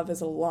think love is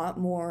a lot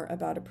more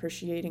about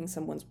appreciating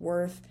someone's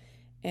worth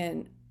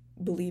and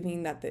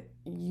believing that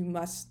you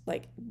must,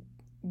 like,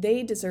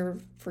 they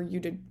deserve for you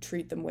to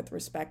treat them with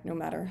respect, no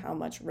matter how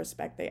much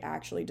respect they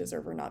actually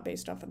deserve or not,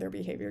 based off of their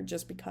behavior,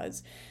 just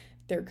because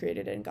they're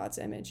created in God's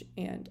image.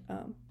 And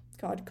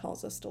God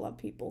calls us to love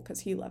people because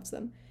He loves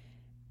them.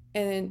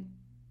 And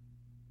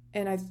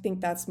I think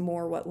that's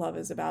more what love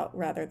is about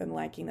rather than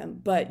liking them.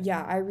 But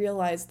yeah, I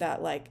realized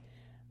that, like,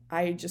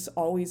 I just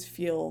always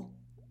feel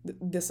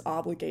this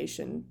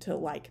obligation to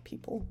like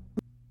people.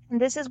 And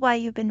this is why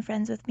you've been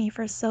friends with me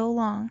for so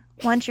long.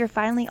 Once you're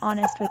finally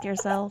honest with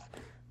yourself,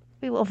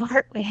 we will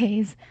part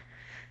ways.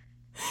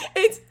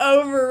 It's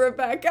over,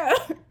 Rebecca.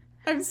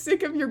 I'm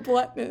sick of your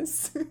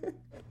bluntness.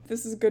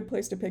 This is a good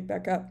place to pick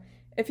back up.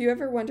 If you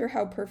ever wonder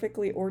how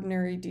perfectly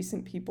ordinary,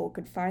 decent people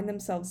could find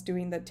themselves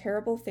doing the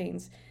terrible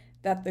things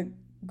that the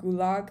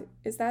gulag,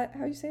 is that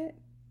how you say it?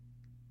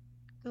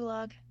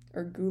 Gulag.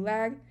 Or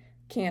gulag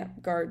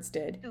camp guards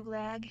did,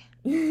 Gulag.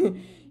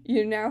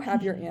 you now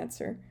have your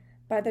answer.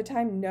 By the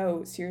time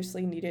no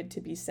seriously needed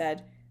to be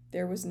said,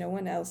 there was no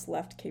one else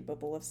left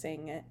capable of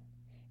saying it.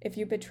 If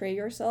you betray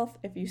yourself,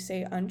 if you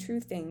say untrue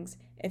things,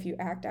 if you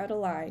act out a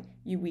lie,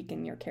 you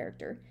weaken your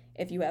character.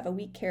 If you have a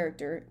weak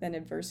character, then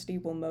adversity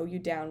will mow you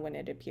down when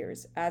it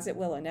appears, as it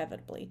will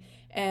inevitably.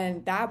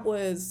 And that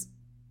was,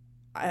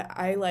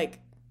 I like,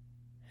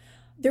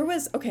 there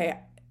was, okay,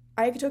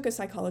 I took a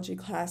psychology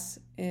class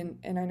and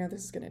I know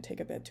this is going to take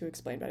a bit to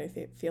explain, but I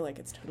feel like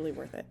it's totally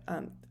worth it.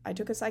 I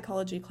took a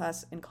psychology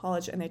class in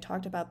college and they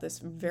talked about this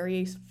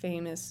very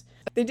famous,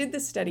 they did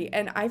this study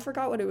and I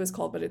forgot what it was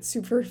called, but it's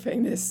super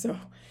famous. So,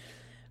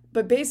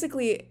 but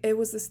basically it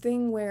was this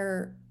thing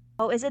where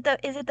Oh, is it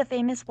the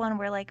famous one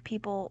where like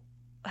people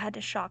had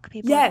to shock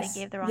people if they Yes,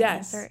 gave the wrong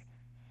yes. answer,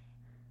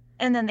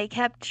 and then they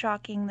kept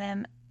shocking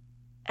them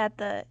at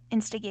the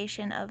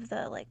instigation of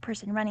the like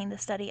person running the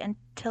study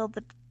until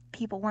the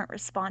people weren't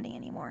responding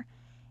anymore,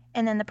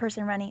 and then the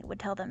person running it would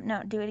tell them,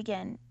 no, do it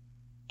again.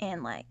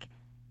 And like,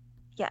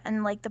 yeah,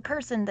 and like the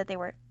person that they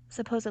were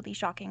supposedly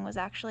shocking was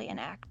actually an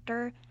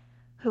actor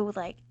who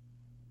like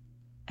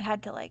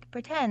had to like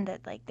pretend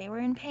that like they were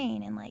in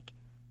pain, and like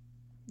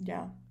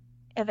Yeah.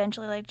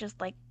 eventually like just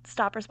like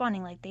stop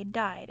responding like they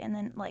died, and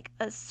then like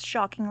a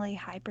shockingly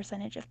high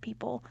percentage of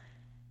people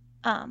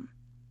um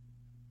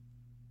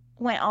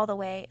went all the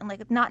way, and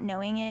like not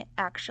knowing it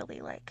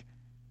actually like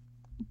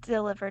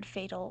delivered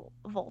fatal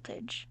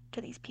voltage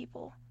to these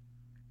people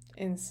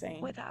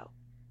Insane. without.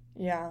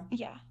 Yeah.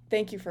 Yeah.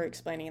 Thank you for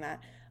explaining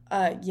that.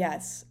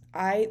 Yes,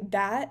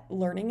 that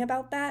learning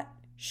about that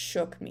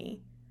shook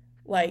me.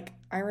 Like,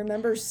 I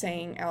remember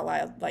saying out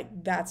loud,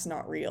 like, that's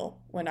not real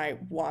when I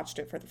watched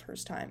it for the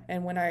first time.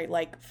 And when I,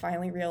 like,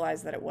 finally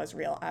realized that it was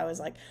real, I was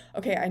like,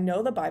 okay, I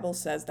know the Bible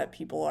says that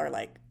people are,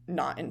 like,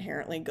 not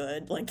inherently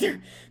good. Like,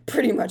 they're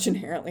pretty much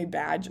inherently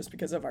bad just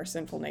because of our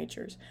sinful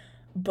natures.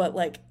 But,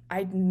 like,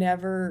 I'd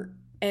never.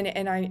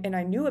 And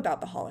I knew about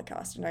the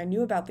Holocaust and I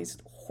knew about these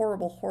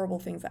horrible, horrible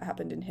things that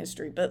happened in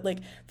history. But, like,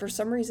 for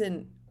some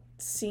reason,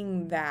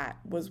 seeing that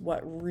was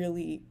what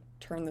really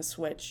turned the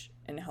switch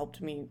and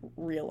helped me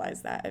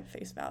realize that at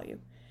face value.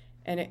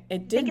 And it I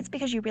think did, it's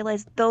because you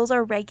realize those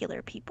are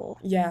regular people.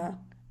 yeah,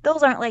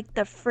 Those aren't like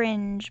the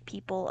fringe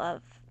people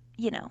of,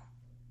 you know,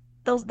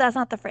 those that's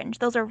not the fringe.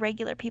 Those are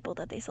regular people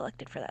that they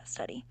selected for that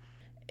study.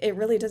 it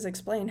really does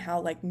explain how,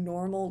 like,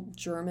 normal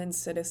German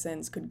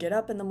citizens could get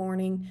up in the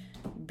morning,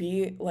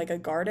 be like a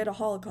guard at a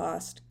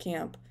Holocaust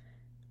camp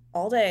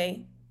all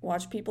day,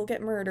 watch people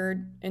get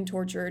murdered and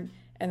tortured,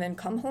 and then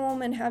come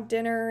home and have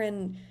dinner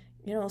and,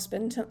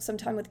 spend some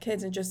time with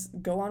kids and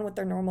just go on with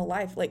their normal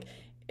life. Like,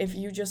 if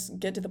you just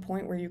get to the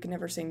point where you can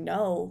never say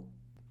no,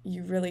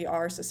 you really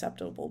are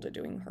susceptible to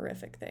doing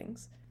horrific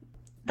things.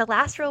 The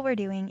last rule we're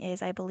doing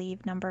is, I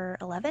believe, number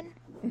 11.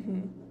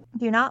 Hmm.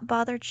 Do not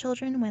bother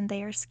children when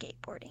they are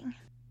skateboarding.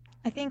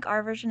 I think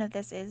our version of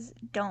this is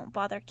don't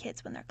bother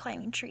kids when they're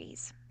climbing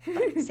trees,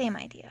 but same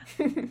idea.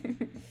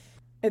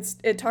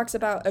 It talks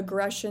about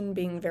aggression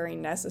being very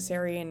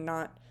necessary and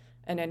not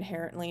an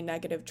inherently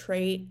negative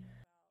trait.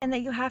 And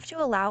that you have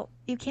to allow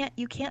you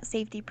can't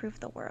safety proof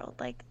the world.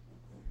 Like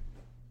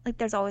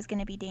there's always going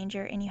to be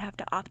danger, and you have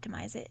to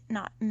optimize it,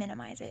 not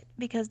minimize it,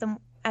 because the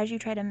as you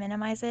try to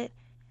minimize it,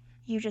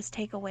 you just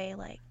take away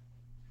like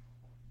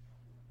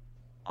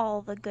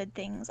all the good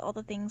things, all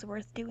the things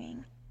worth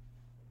doing,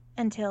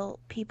 until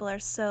people are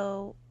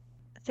so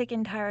sick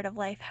and tired of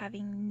life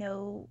having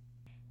no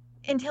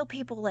until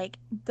people like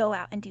go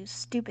out and do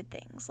stupid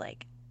things,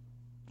 like,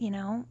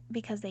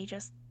 because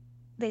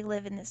they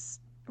live in this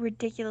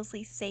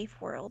ridiculously safe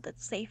world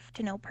that's safe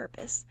to no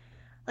purpose.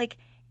 Like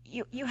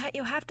you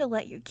have to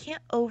let you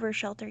can't over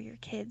shelter your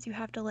kids. You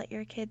have to let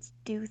your kids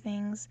do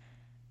things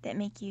that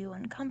make you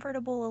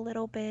uncomfortable a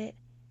little bit.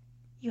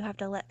 You have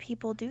to let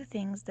people do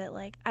things that,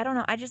 like, I don't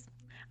know,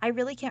 I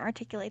really can't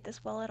articulate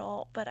this well at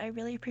all, but I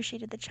really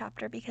appreciated the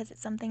chapter because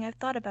it's something I've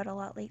thought about a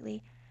lot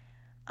lately.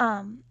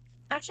 Um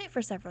Actually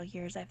for several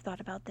years I've thought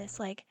about this,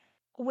 like,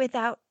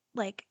 without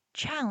like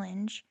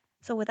challenge,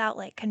 so without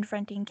like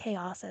confronting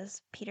chaos,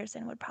 as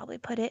Peterson would probably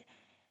put it,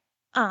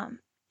 um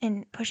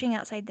and pushing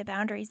outside the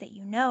boundaries that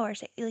are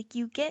like,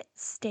 you get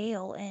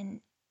stale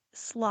and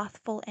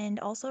slothful and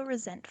also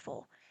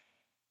resentful.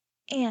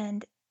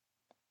 And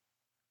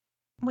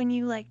when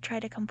you like try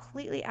to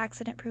completely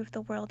accident proof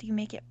the world, you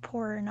make it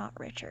poorer, not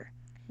richer.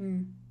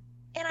 Mm.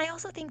 And I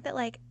also think that,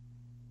 like,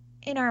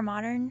 in our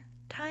modern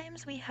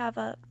times, we have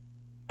a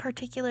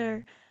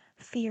particular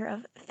fear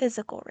of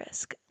physical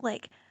risk.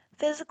 Like,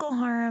 physical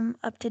harm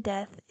up to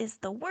death is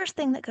the worst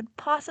thing that could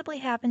possibly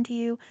happen to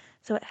you,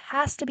 so it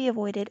has to be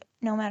avoided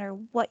no matter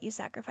what you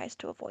sacrifice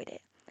to avoid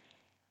it.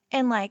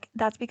 And, like,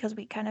 that's because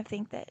we kind of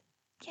think that,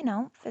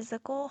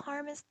 physical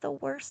harm is the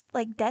worst,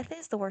 like, death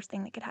is the worst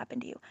thing that could happen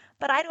to you.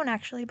 But I don't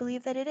actually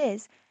believe that it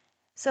is.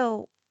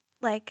 So,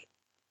 like,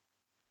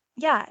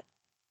 yeah,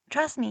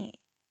 trust me,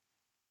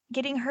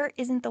 getting hurt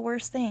isn't the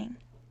worst thing.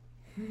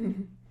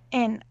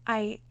 And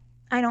I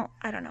don't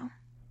know.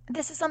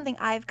 This is something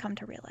I've come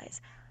to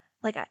realize.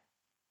 Like,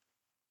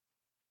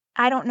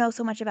 I don't know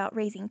so much about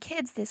raising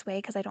kids this way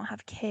because I don't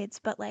have kids,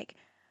 but like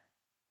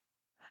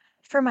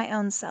for my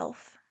own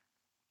self,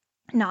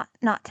 not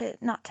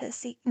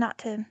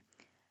to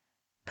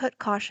put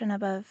caution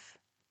above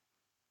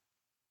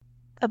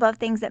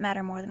things that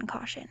matter more than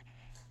caution.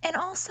 And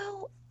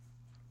also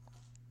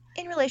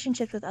in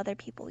relationships with other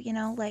people,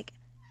 like,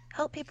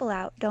 help people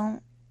out.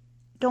 Don't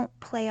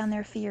play on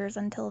their fears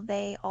until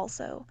they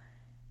also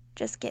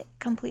just get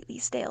completely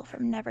stale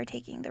from never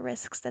taking the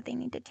risks that they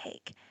need to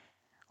take.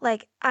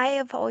 Like, I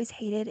have always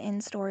hated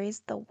in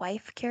stories the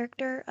wife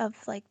character of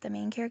like the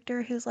main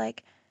character who's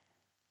like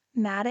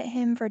mad at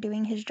him for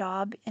doing his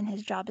job, and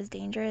his job is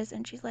dangerous,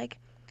 and she's like,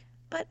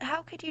 "But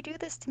how could you do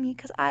this to me?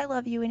 Because I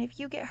love you, and if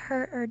you get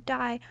hurt or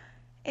die..."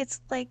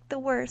 It's like the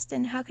worst.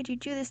 And how could you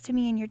do this to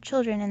me and your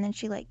children? And then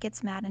she like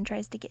gets mad and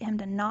tries to get him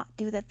to not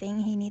do the thing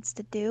he needs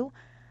to do.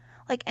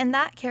 Like, and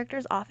that character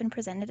is often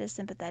presented as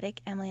sympathetic.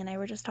 Emily and I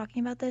were just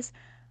talking about this.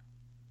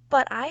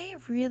 But I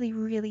really,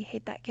 really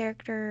hate that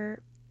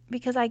character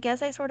because I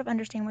guess I sort of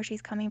understand where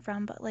she's coming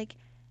from. But like,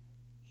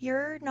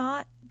 you're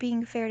not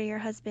being fair to your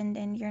husband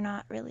and you're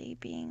not really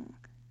being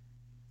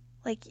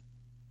like,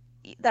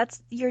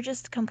 that's, you're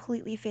just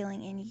completely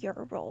failing in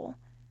your role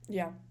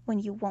Yeah. when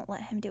you won't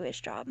let him do his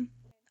job.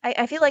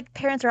 I feel like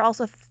parents are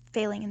also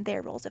failing in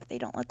their roles if they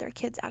don't let their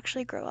kids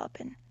actually grow up.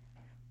 And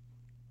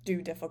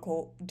Do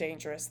difficult,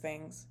 dangerous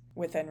things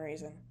within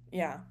reason.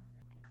 Yeah.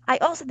 I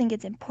also think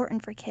it's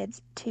important for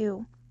kids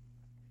to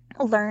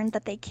learn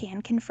that they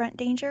can confront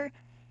danger.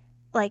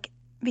 Like,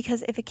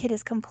 because if a kid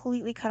is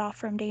completely cut off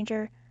from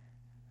danger,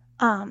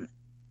 um,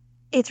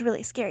 it's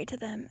really scary to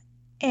them.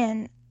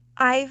 And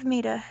I've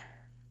made a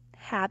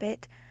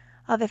habit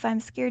of if I'm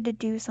scared to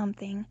do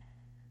something,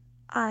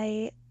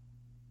 I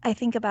I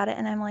think about it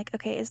and I'm like,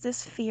 okay, is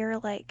this fear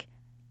like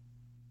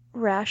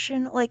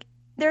rational? Like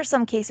there are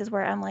some cases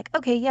where I'm like,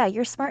 okay, yeah,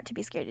 you're smart to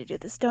be scared to do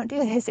this. Don't do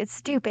this. It's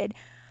stupid.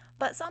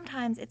 But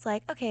sometimes it's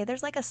like, okay,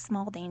 there's like a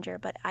small danger,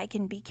 but I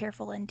can be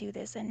careful and do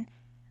this and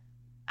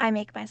I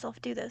make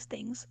myself do those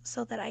things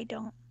so that I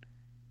don't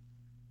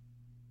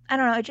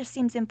know, it just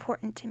seems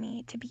important to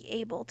me to be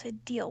able to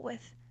deal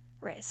with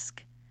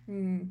risk.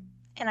 Hmm.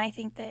 And I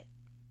think that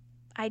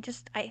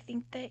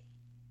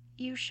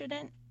you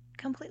shouldn't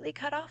completely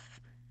cut off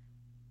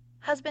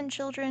husband,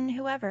 children,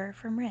 whoever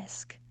from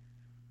risk.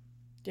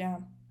 Yeah.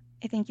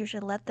 I think you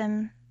should let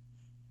them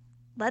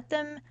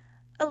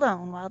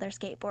alone while they're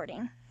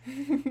skateboarding.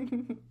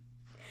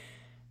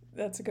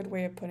 That's a good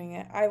way of putting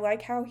it. I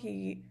like how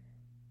he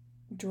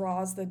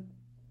draws the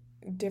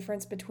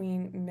difference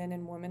between men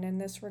and women in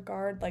this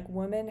regard. Like,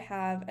 women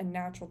have a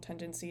natural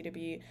tendency to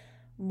be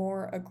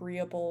more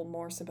agreeable,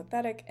 more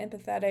sympathetic,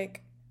 empathetic,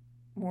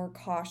 more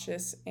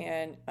cautious,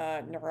 and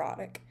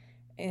neurotic.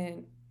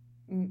 And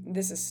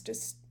this is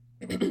just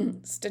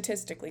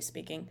statistically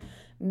speaking,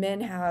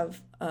 men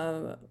have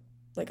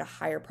like a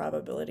higher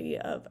probability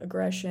of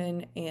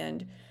aggression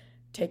and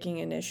taking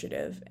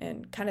initiative,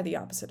 and kind of the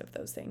opposite of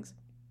those things.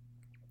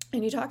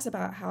 And he talks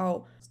about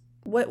how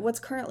what's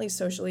currently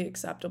socially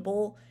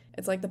acceptable,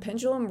 it's like the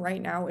pendulum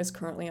right now is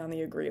currently on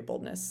the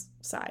agreeableness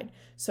side.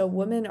 So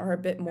women are a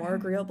bit more Mhm.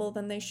 agreeable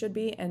than they should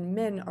be, and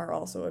men are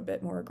also a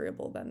bit more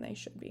agreeable than they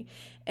should be.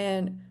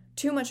 And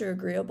too much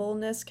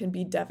agreeableness can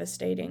be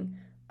devastating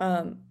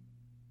um,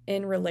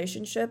 in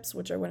relationships,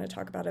 which I want to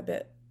talk about a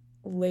bit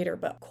later.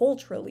 But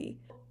culturally,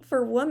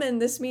 for women,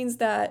 this means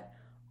that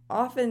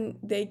often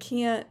they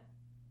can't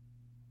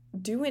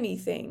do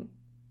anything,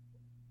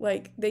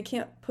 like they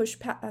can't push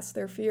past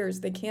their fears,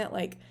 they can't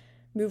like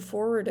move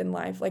forward in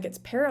life, like it's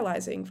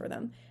paralyzing for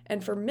them.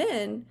 And for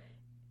men,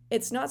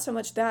 it's not so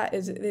much that,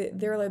 is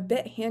they're a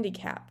bit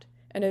handicapped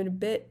and a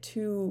bit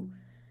too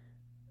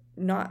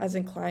not as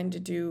inclined to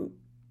do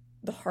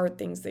the hard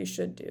things they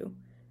should do,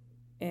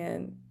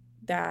 and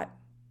that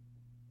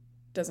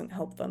doesn't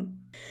help them.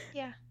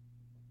 Yeah.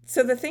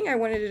 So the thing I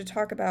wanted to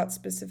talk about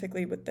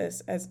specifically with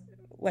this, as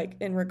like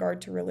in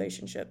regard to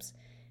relationships,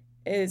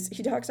 is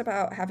he talks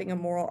about having a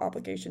moral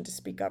obligation to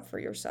speak up for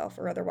yourself,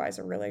 or otherwise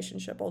a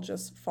relationship will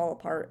just fall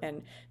apart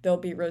and there'll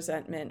be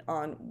resentment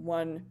on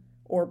one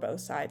or both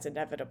sides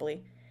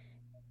inevitably.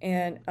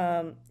 And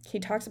he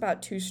talks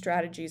about two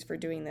strategies for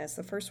doing this.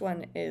 The first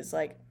one is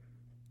like,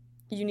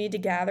 you need to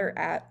gather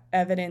at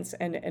evidence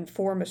and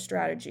form a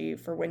strategy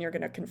for when you're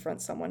going to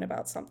confront someone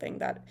about something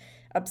that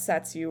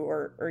upsets you,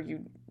 or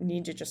you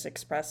need to just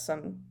express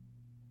some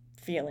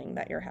feeling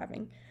that you're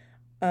having.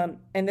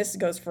 And this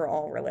goes for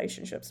all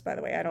relationships, by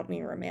the way. I don't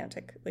mean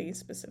romantically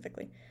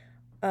specifically.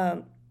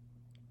 Um,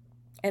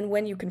 and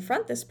when you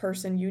confront this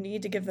person, you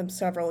need to give them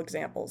several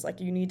examples. Like,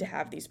 you need to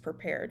have these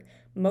prepared.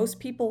 Most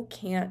people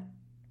can't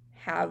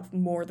have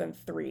more than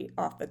three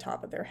off the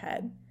top of their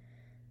head.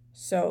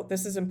 So,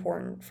 this is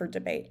important for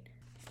debate.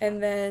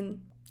 And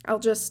then I'll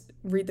just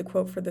read the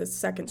quote for the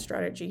second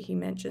strategy he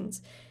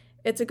mentions.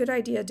 It's a good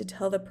idea to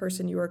tell the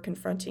person you are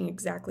confronting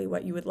exactly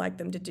what you would like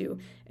them to do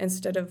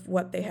instead of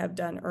what they have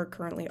done or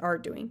currently are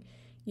doing.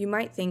 You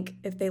might think,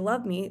 if they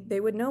love me, they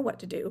would know what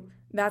to do.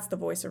 That's the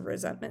voice of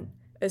resentment.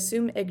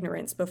 Assume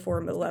ignorance before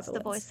It's the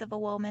malevolence. voice of a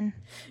woman.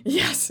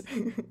 Yes.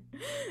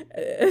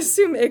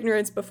 Assume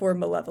ignorance before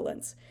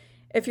malevolence.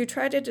 If you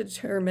try to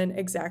determine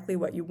exactly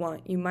what you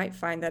want, you might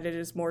find that it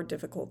is more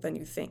difficult than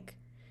you think.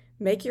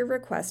 Make your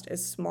request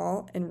as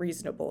small and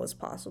reasonable as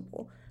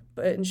possible,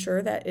 but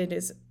ensure that it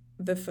is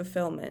the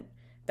fulfillment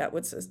that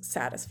would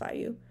satisfy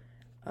you.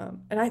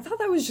 And I thought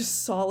that was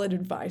just solid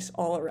advice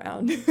all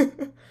around.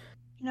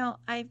 You know,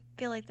 I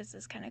feel like this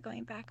is kind of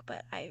going back,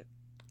 but I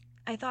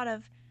thought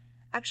of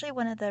actually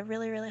one of the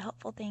really really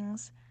helpful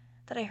things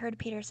that I heard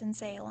Peterson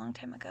say a long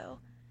time ago.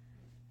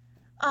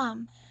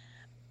 Um,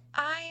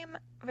 I'm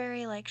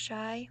very like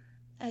shy,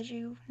 as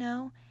you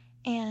know,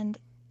 and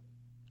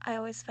I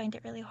always find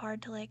it really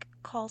hard to like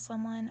call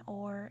someone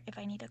or if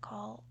I need to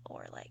call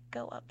or like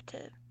go up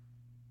to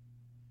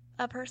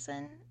a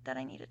person that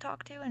I need to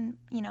talk to and,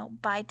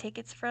 buy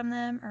tickets from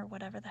them or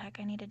whatever the heck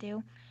I need to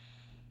do.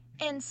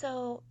 And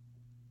so,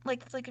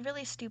 like, it's like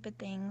really stupid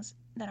things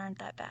that aren't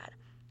that bad.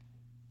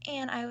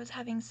 And I was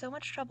having so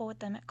much trouble with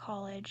them at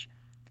college.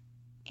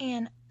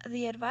 And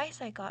the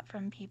advice I got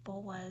from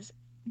people was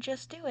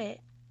just do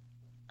it.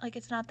 Like,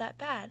 it's not that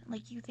bad.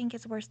 Like, you think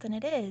it's worse than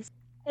it is.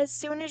 As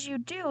soon as you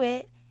do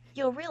it,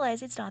 you'll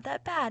realize it's not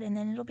that bad, and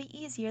then it'll be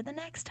easier the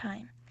next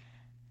time.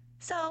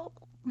 So,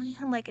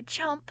 like a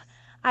chump,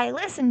 I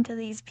listened to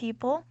these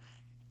people,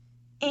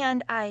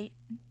 and I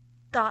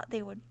thought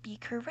they would be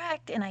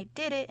correct, and I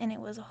did it, and it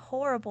was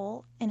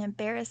horrible and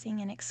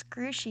embarrassing and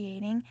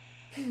excruciating.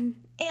 And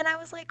I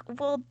was like,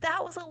 well,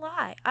 that was a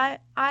lie.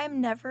 I'm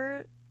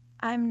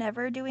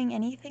never doing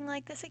anything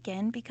like this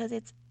again because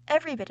it's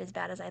every bit as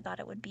bad as I thought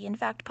it would be. In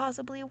fact,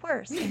 possibly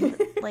worse. And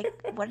like,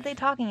 what are they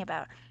talking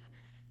about?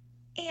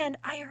 And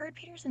I heard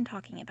Peterson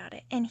talking about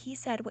it, and he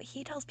said what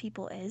he tells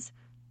people is,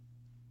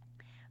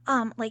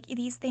 like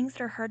these things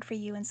that are hard for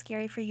you and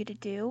scary for you to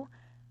do,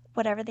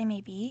 whatever they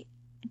may be,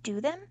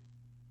 do them,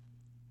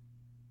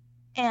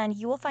 and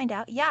you will find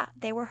out, yeah,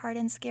 they were hard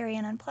and scary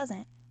and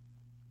unpleasant,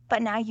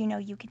 but now you know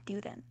you can do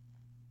them.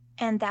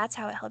 And that's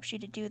how it helps you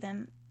to do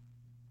them,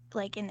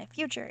 like in the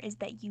future, is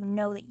that you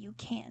know that you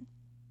can,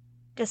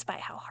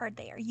 despite how hard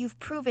they are. You've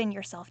proven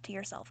yourself to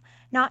yourself,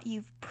 not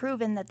you've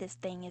proven that this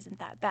thing isn't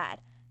that bad.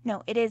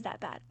 No, it is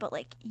that bad, but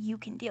like you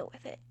can deal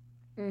with it.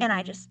 And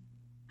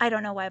I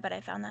don't know why, but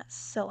I found that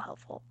so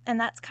helpful. And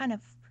that's kind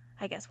of,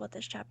 I guess, what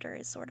this chapter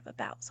is sort of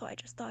about. So I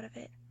just thought of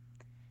it.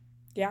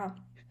 Yeah.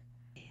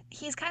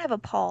 He's kind of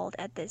appalled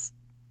at this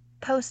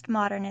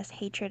postmodernist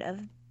hatred of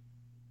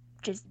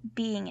just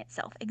being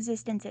itself,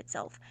 existence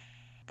itself.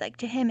 Like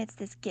to him, it's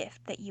this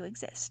gift that you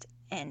exist.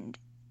 And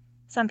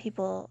some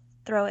people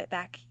throw it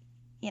back,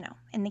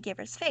 in the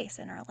giver's face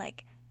and are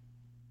like,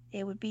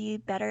 it would be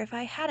better if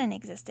I hadn't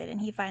existed. And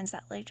he finds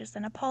that like just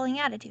an appalling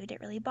attitude. It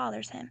really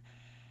bothers him.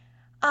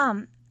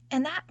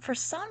 And that for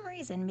some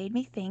reason made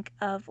me think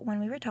of when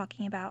we were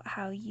talking about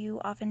how you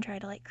often try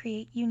to like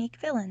create unique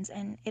villains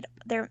and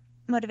their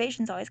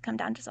motivations always come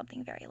down to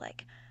something very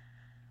like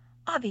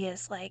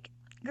obvious, like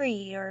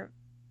greed or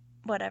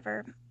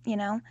whatever,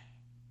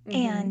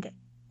 And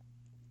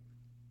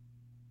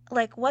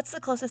like what's the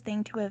closest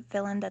thing to a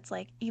villain that's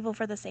like evil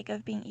for the sake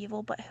of being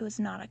evil but who's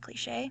not a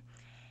cliche?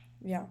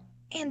 Yeah.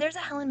 And there's a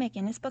Helen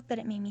McInnes book that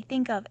it made me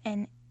think of,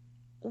 and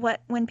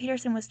when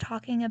Peterson was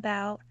talking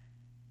about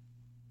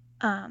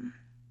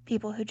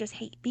people who just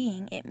hate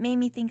being, it made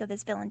me think of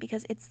this villain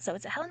because it's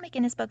a Helen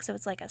McInnes book, so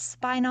it's like a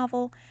spy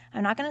novel.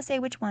 I'm not going to say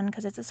which one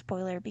because it's a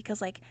spoiler, because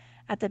like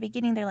at the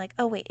beginning they're like,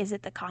 oh wait, is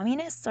it the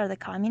communists? Are the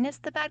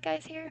communists the bad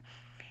guys here?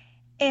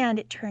 And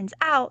it turns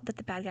out that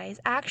the bad guy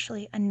is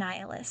actually a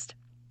nihilist.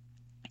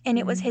 And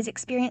it was his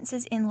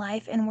experiences in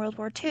life in World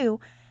War II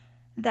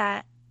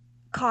that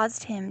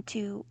caused him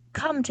to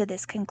come to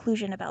this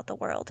conclusion about the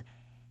world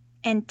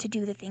and to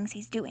do the things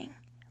he's doing.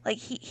 Like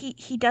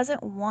he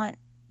doesn't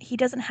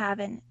have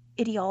an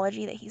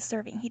ideology that he's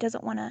serving. He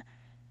doesn't want to,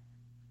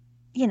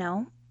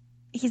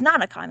 he's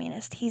not a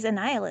communist. He's a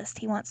nihilist.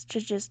 He wants to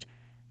just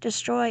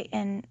destroy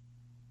and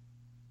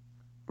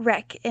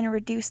wreck and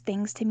reduce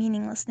things to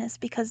meaninglessness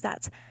because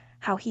that's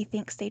how he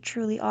thinks they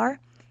truly are.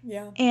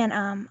 Yeah.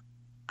 And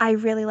I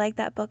really liked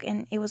that book,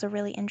 and it was a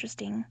really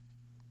interesting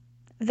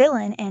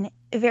villain and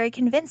very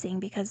convincing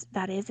because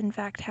that is in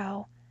fact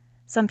how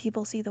some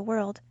people see the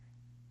world.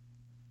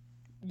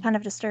 Kind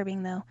of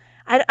disturbing though.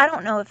 I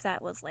don't know if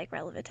that was like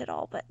relevant at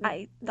all, but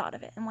I thought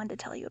of it and wanted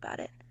to tell you about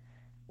it.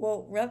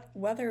 Well,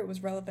 whether it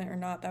was relevant or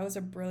not, that was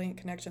a brilliant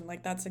connection.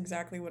 Like, that's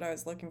exactly what I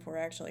was looking for,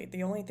 actually.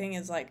 The only thing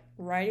is, like,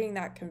 writing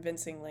that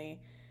convincingly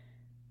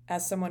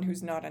as someone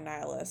who's not a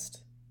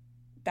nihilist,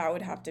 that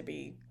would have to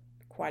be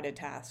quite a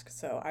task.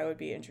 So I would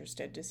be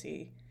interested to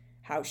see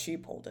how she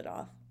pulled it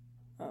off.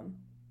 Um,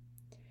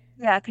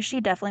 Yeah, because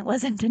she definitely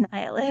wasn't a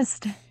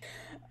nihilist.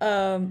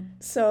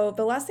 so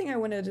the last thing I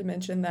wanted to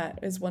mention that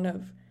is one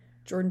of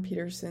Jordan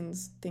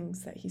Peterson's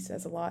things that he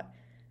says a lot,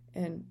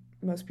 and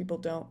most people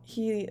don't.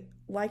 He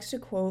likes to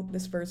quote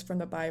this verse from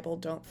the Bible,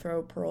 don't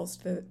throw pearls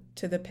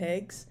to the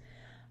pigs.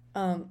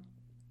 And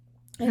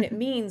it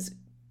means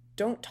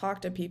don't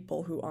talk to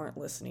people who aren't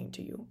listening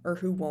to you or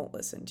who won't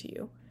listen to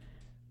you.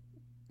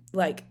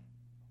 Like,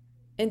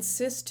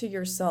 insist to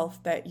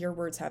yourself that your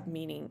words have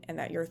meaning and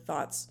that your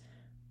thoughts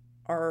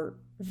are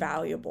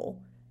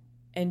valuable.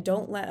 And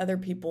don't let other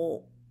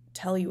people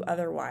tell you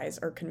otherwise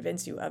or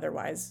convince you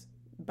otherwise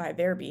by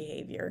their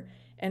behavior.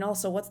 And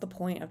also, what's the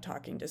point of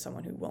talking to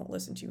someone who won't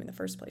listen to you in the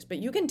first place? But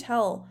you can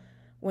tell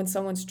when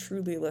someone's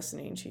truly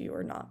listening to you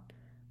or not.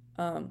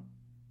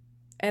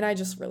 And I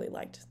just really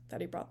liked that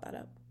he brought that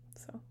up.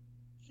 So.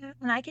 Yeah,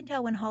 and I can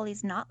tell when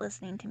Holly's not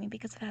listening to me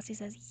because Cassie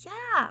says,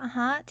 yeah,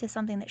 uh-huh, to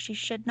something that she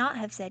should not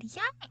have said,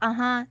 yeah,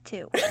 uh-huh,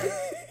 to.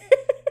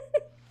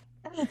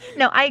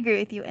 No, I agree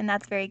with you, and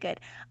that's very good.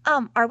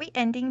 Are we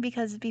ending?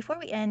 Because before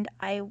we end,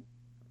 I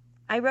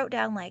wrote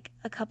down like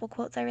a couple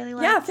quotes I really Yeah,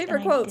 liked, and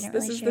favorite I quotes. didn't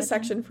This really is share the them.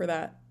 section for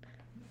that.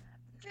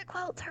 Favorite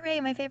quotes, hooray,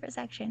 my favorite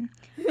section.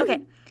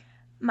 Okay,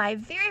 My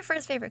very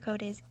first favorite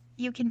quote is,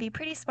 "You can be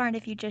pretty smart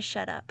if you just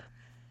shut up."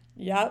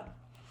 Yep.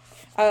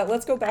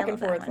 Let's go I back and love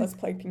that forth. one. Let's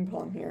play ping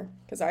pong here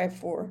because I have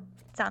four.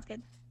 Sounds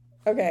good.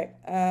 Okay.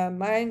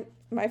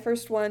 My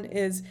first one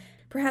is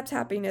perhaps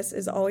happiness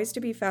is always to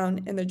be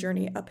found in the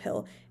journey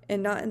uphill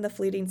and not in the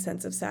fleeting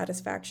sense of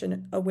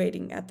satisfaction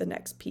awaiting at the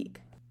next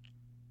peak.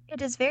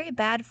 It is very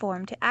bad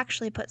form to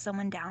actually put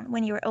someone down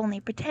when you are only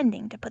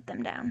pretending to put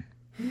them down.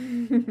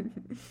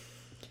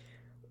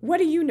 What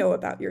do you know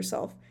about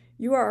yourself?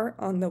 You are,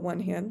 on the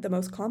one hand, the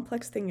most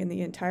complex thing in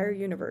the entire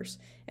universe,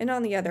 and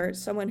on the other,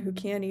 someone who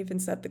can't even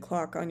set the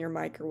clock on your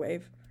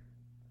microwave.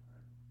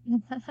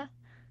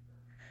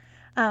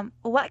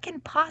 What can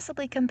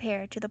possibly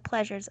compare to the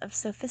pleasures of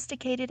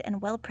sophisticated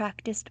and well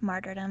practiced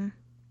martyrdom?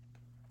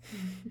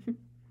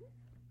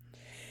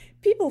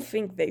 People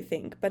think they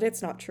think, but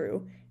it's not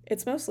true.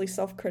 It's mostly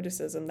self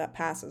criticism that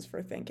passes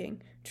for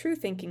thinking. True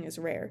thinking is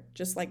rare,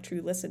 just like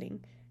true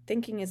listening.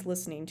 Thinking is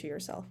listening to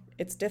yourself.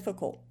 It's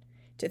difficult.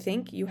 To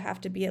think, you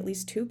have to be at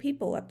least two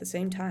people at the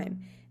same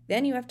time.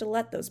 Then you have to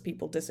let those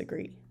people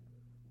disagree.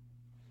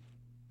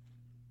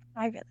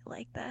 I really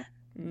like that.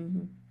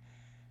 Mm-hmm.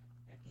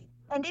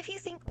 And if you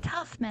think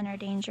tough men are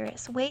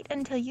dangerous, wait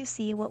until you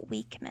see what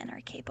weak men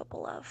are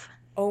capable of.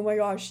 Oh my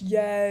gosh,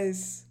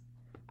 yes!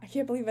 I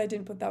can't believe I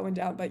didn't put that one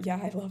down, but yeah,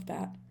 I love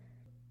that.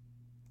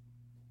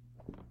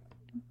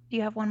 Do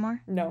you have one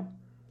more? No.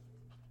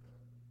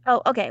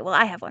 Oh, okay. Well,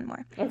 I have one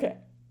more. Okay.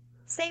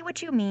 Say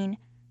what you mean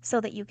so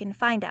that you can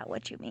find out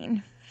what you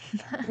mean.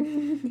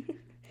 See,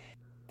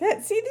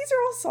 these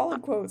are all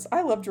solid quotes.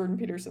 I love Jordan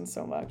Peterson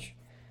so much.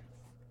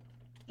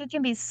 He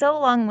can be so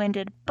long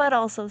winded, but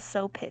also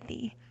so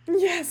pithy.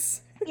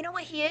 Yes. You know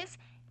what he is?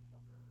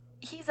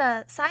 He's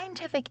a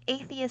scientific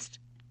atheist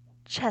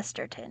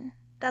Chesterton.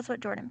 That's what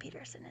Jordan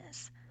Peterson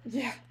is.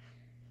 Yeah.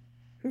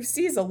 Who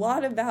sees a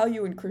lot of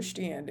value in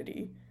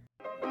Christianity.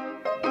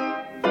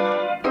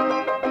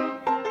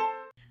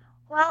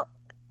 Well,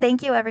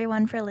 thank you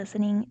everyone for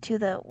listening to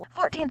the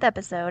 14th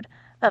episode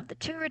of The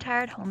Two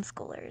Retired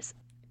Homeschoolers.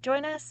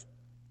 Join us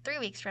 3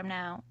 weeks from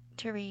now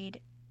to read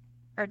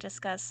or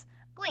discuss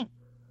Blink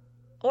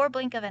or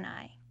Blink of an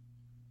Eye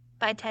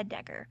by Ted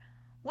Dekker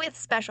with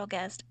special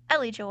guest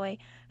Ellie Joy,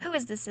 who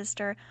is the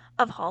sister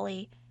of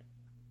Holly.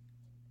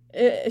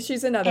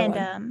 She's another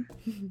one.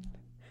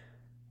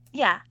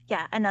 Yeah,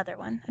 another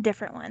one, a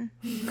different one.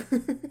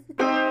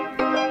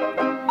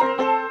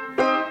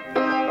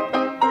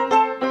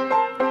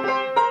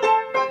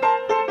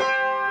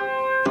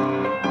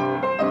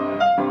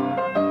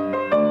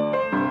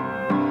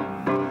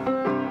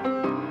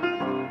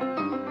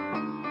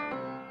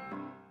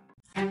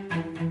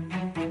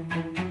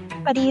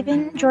 But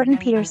even Jordan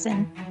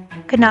Peterson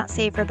could not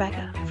save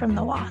Rebecca from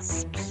the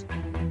wasps.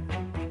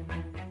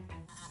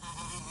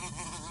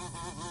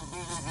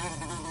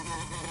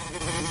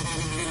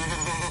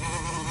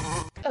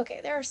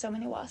 Okay, there are so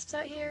many wasps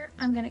out here.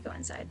 I'm gonna go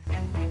inside.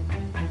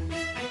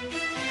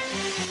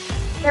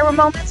 There were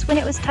moments when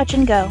it was touch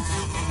and go.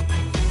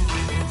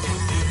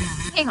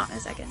 Hang on a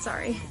second,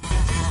 sorry.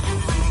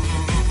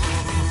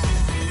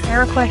 There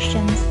were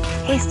questions,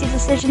 hasty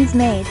decisions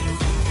made.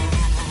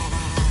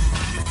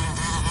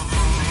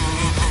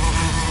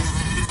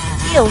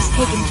 Deals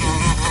taken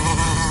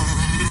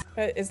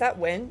to. Is that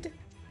wind?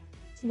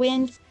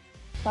 Wind.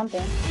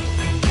 Something.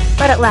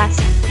 But at last,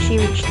 she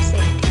reached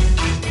safety.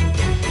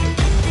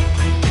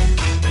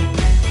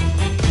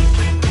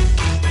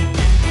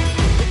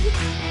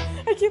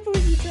 I can't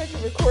believe you tried to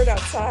record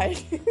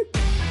outside.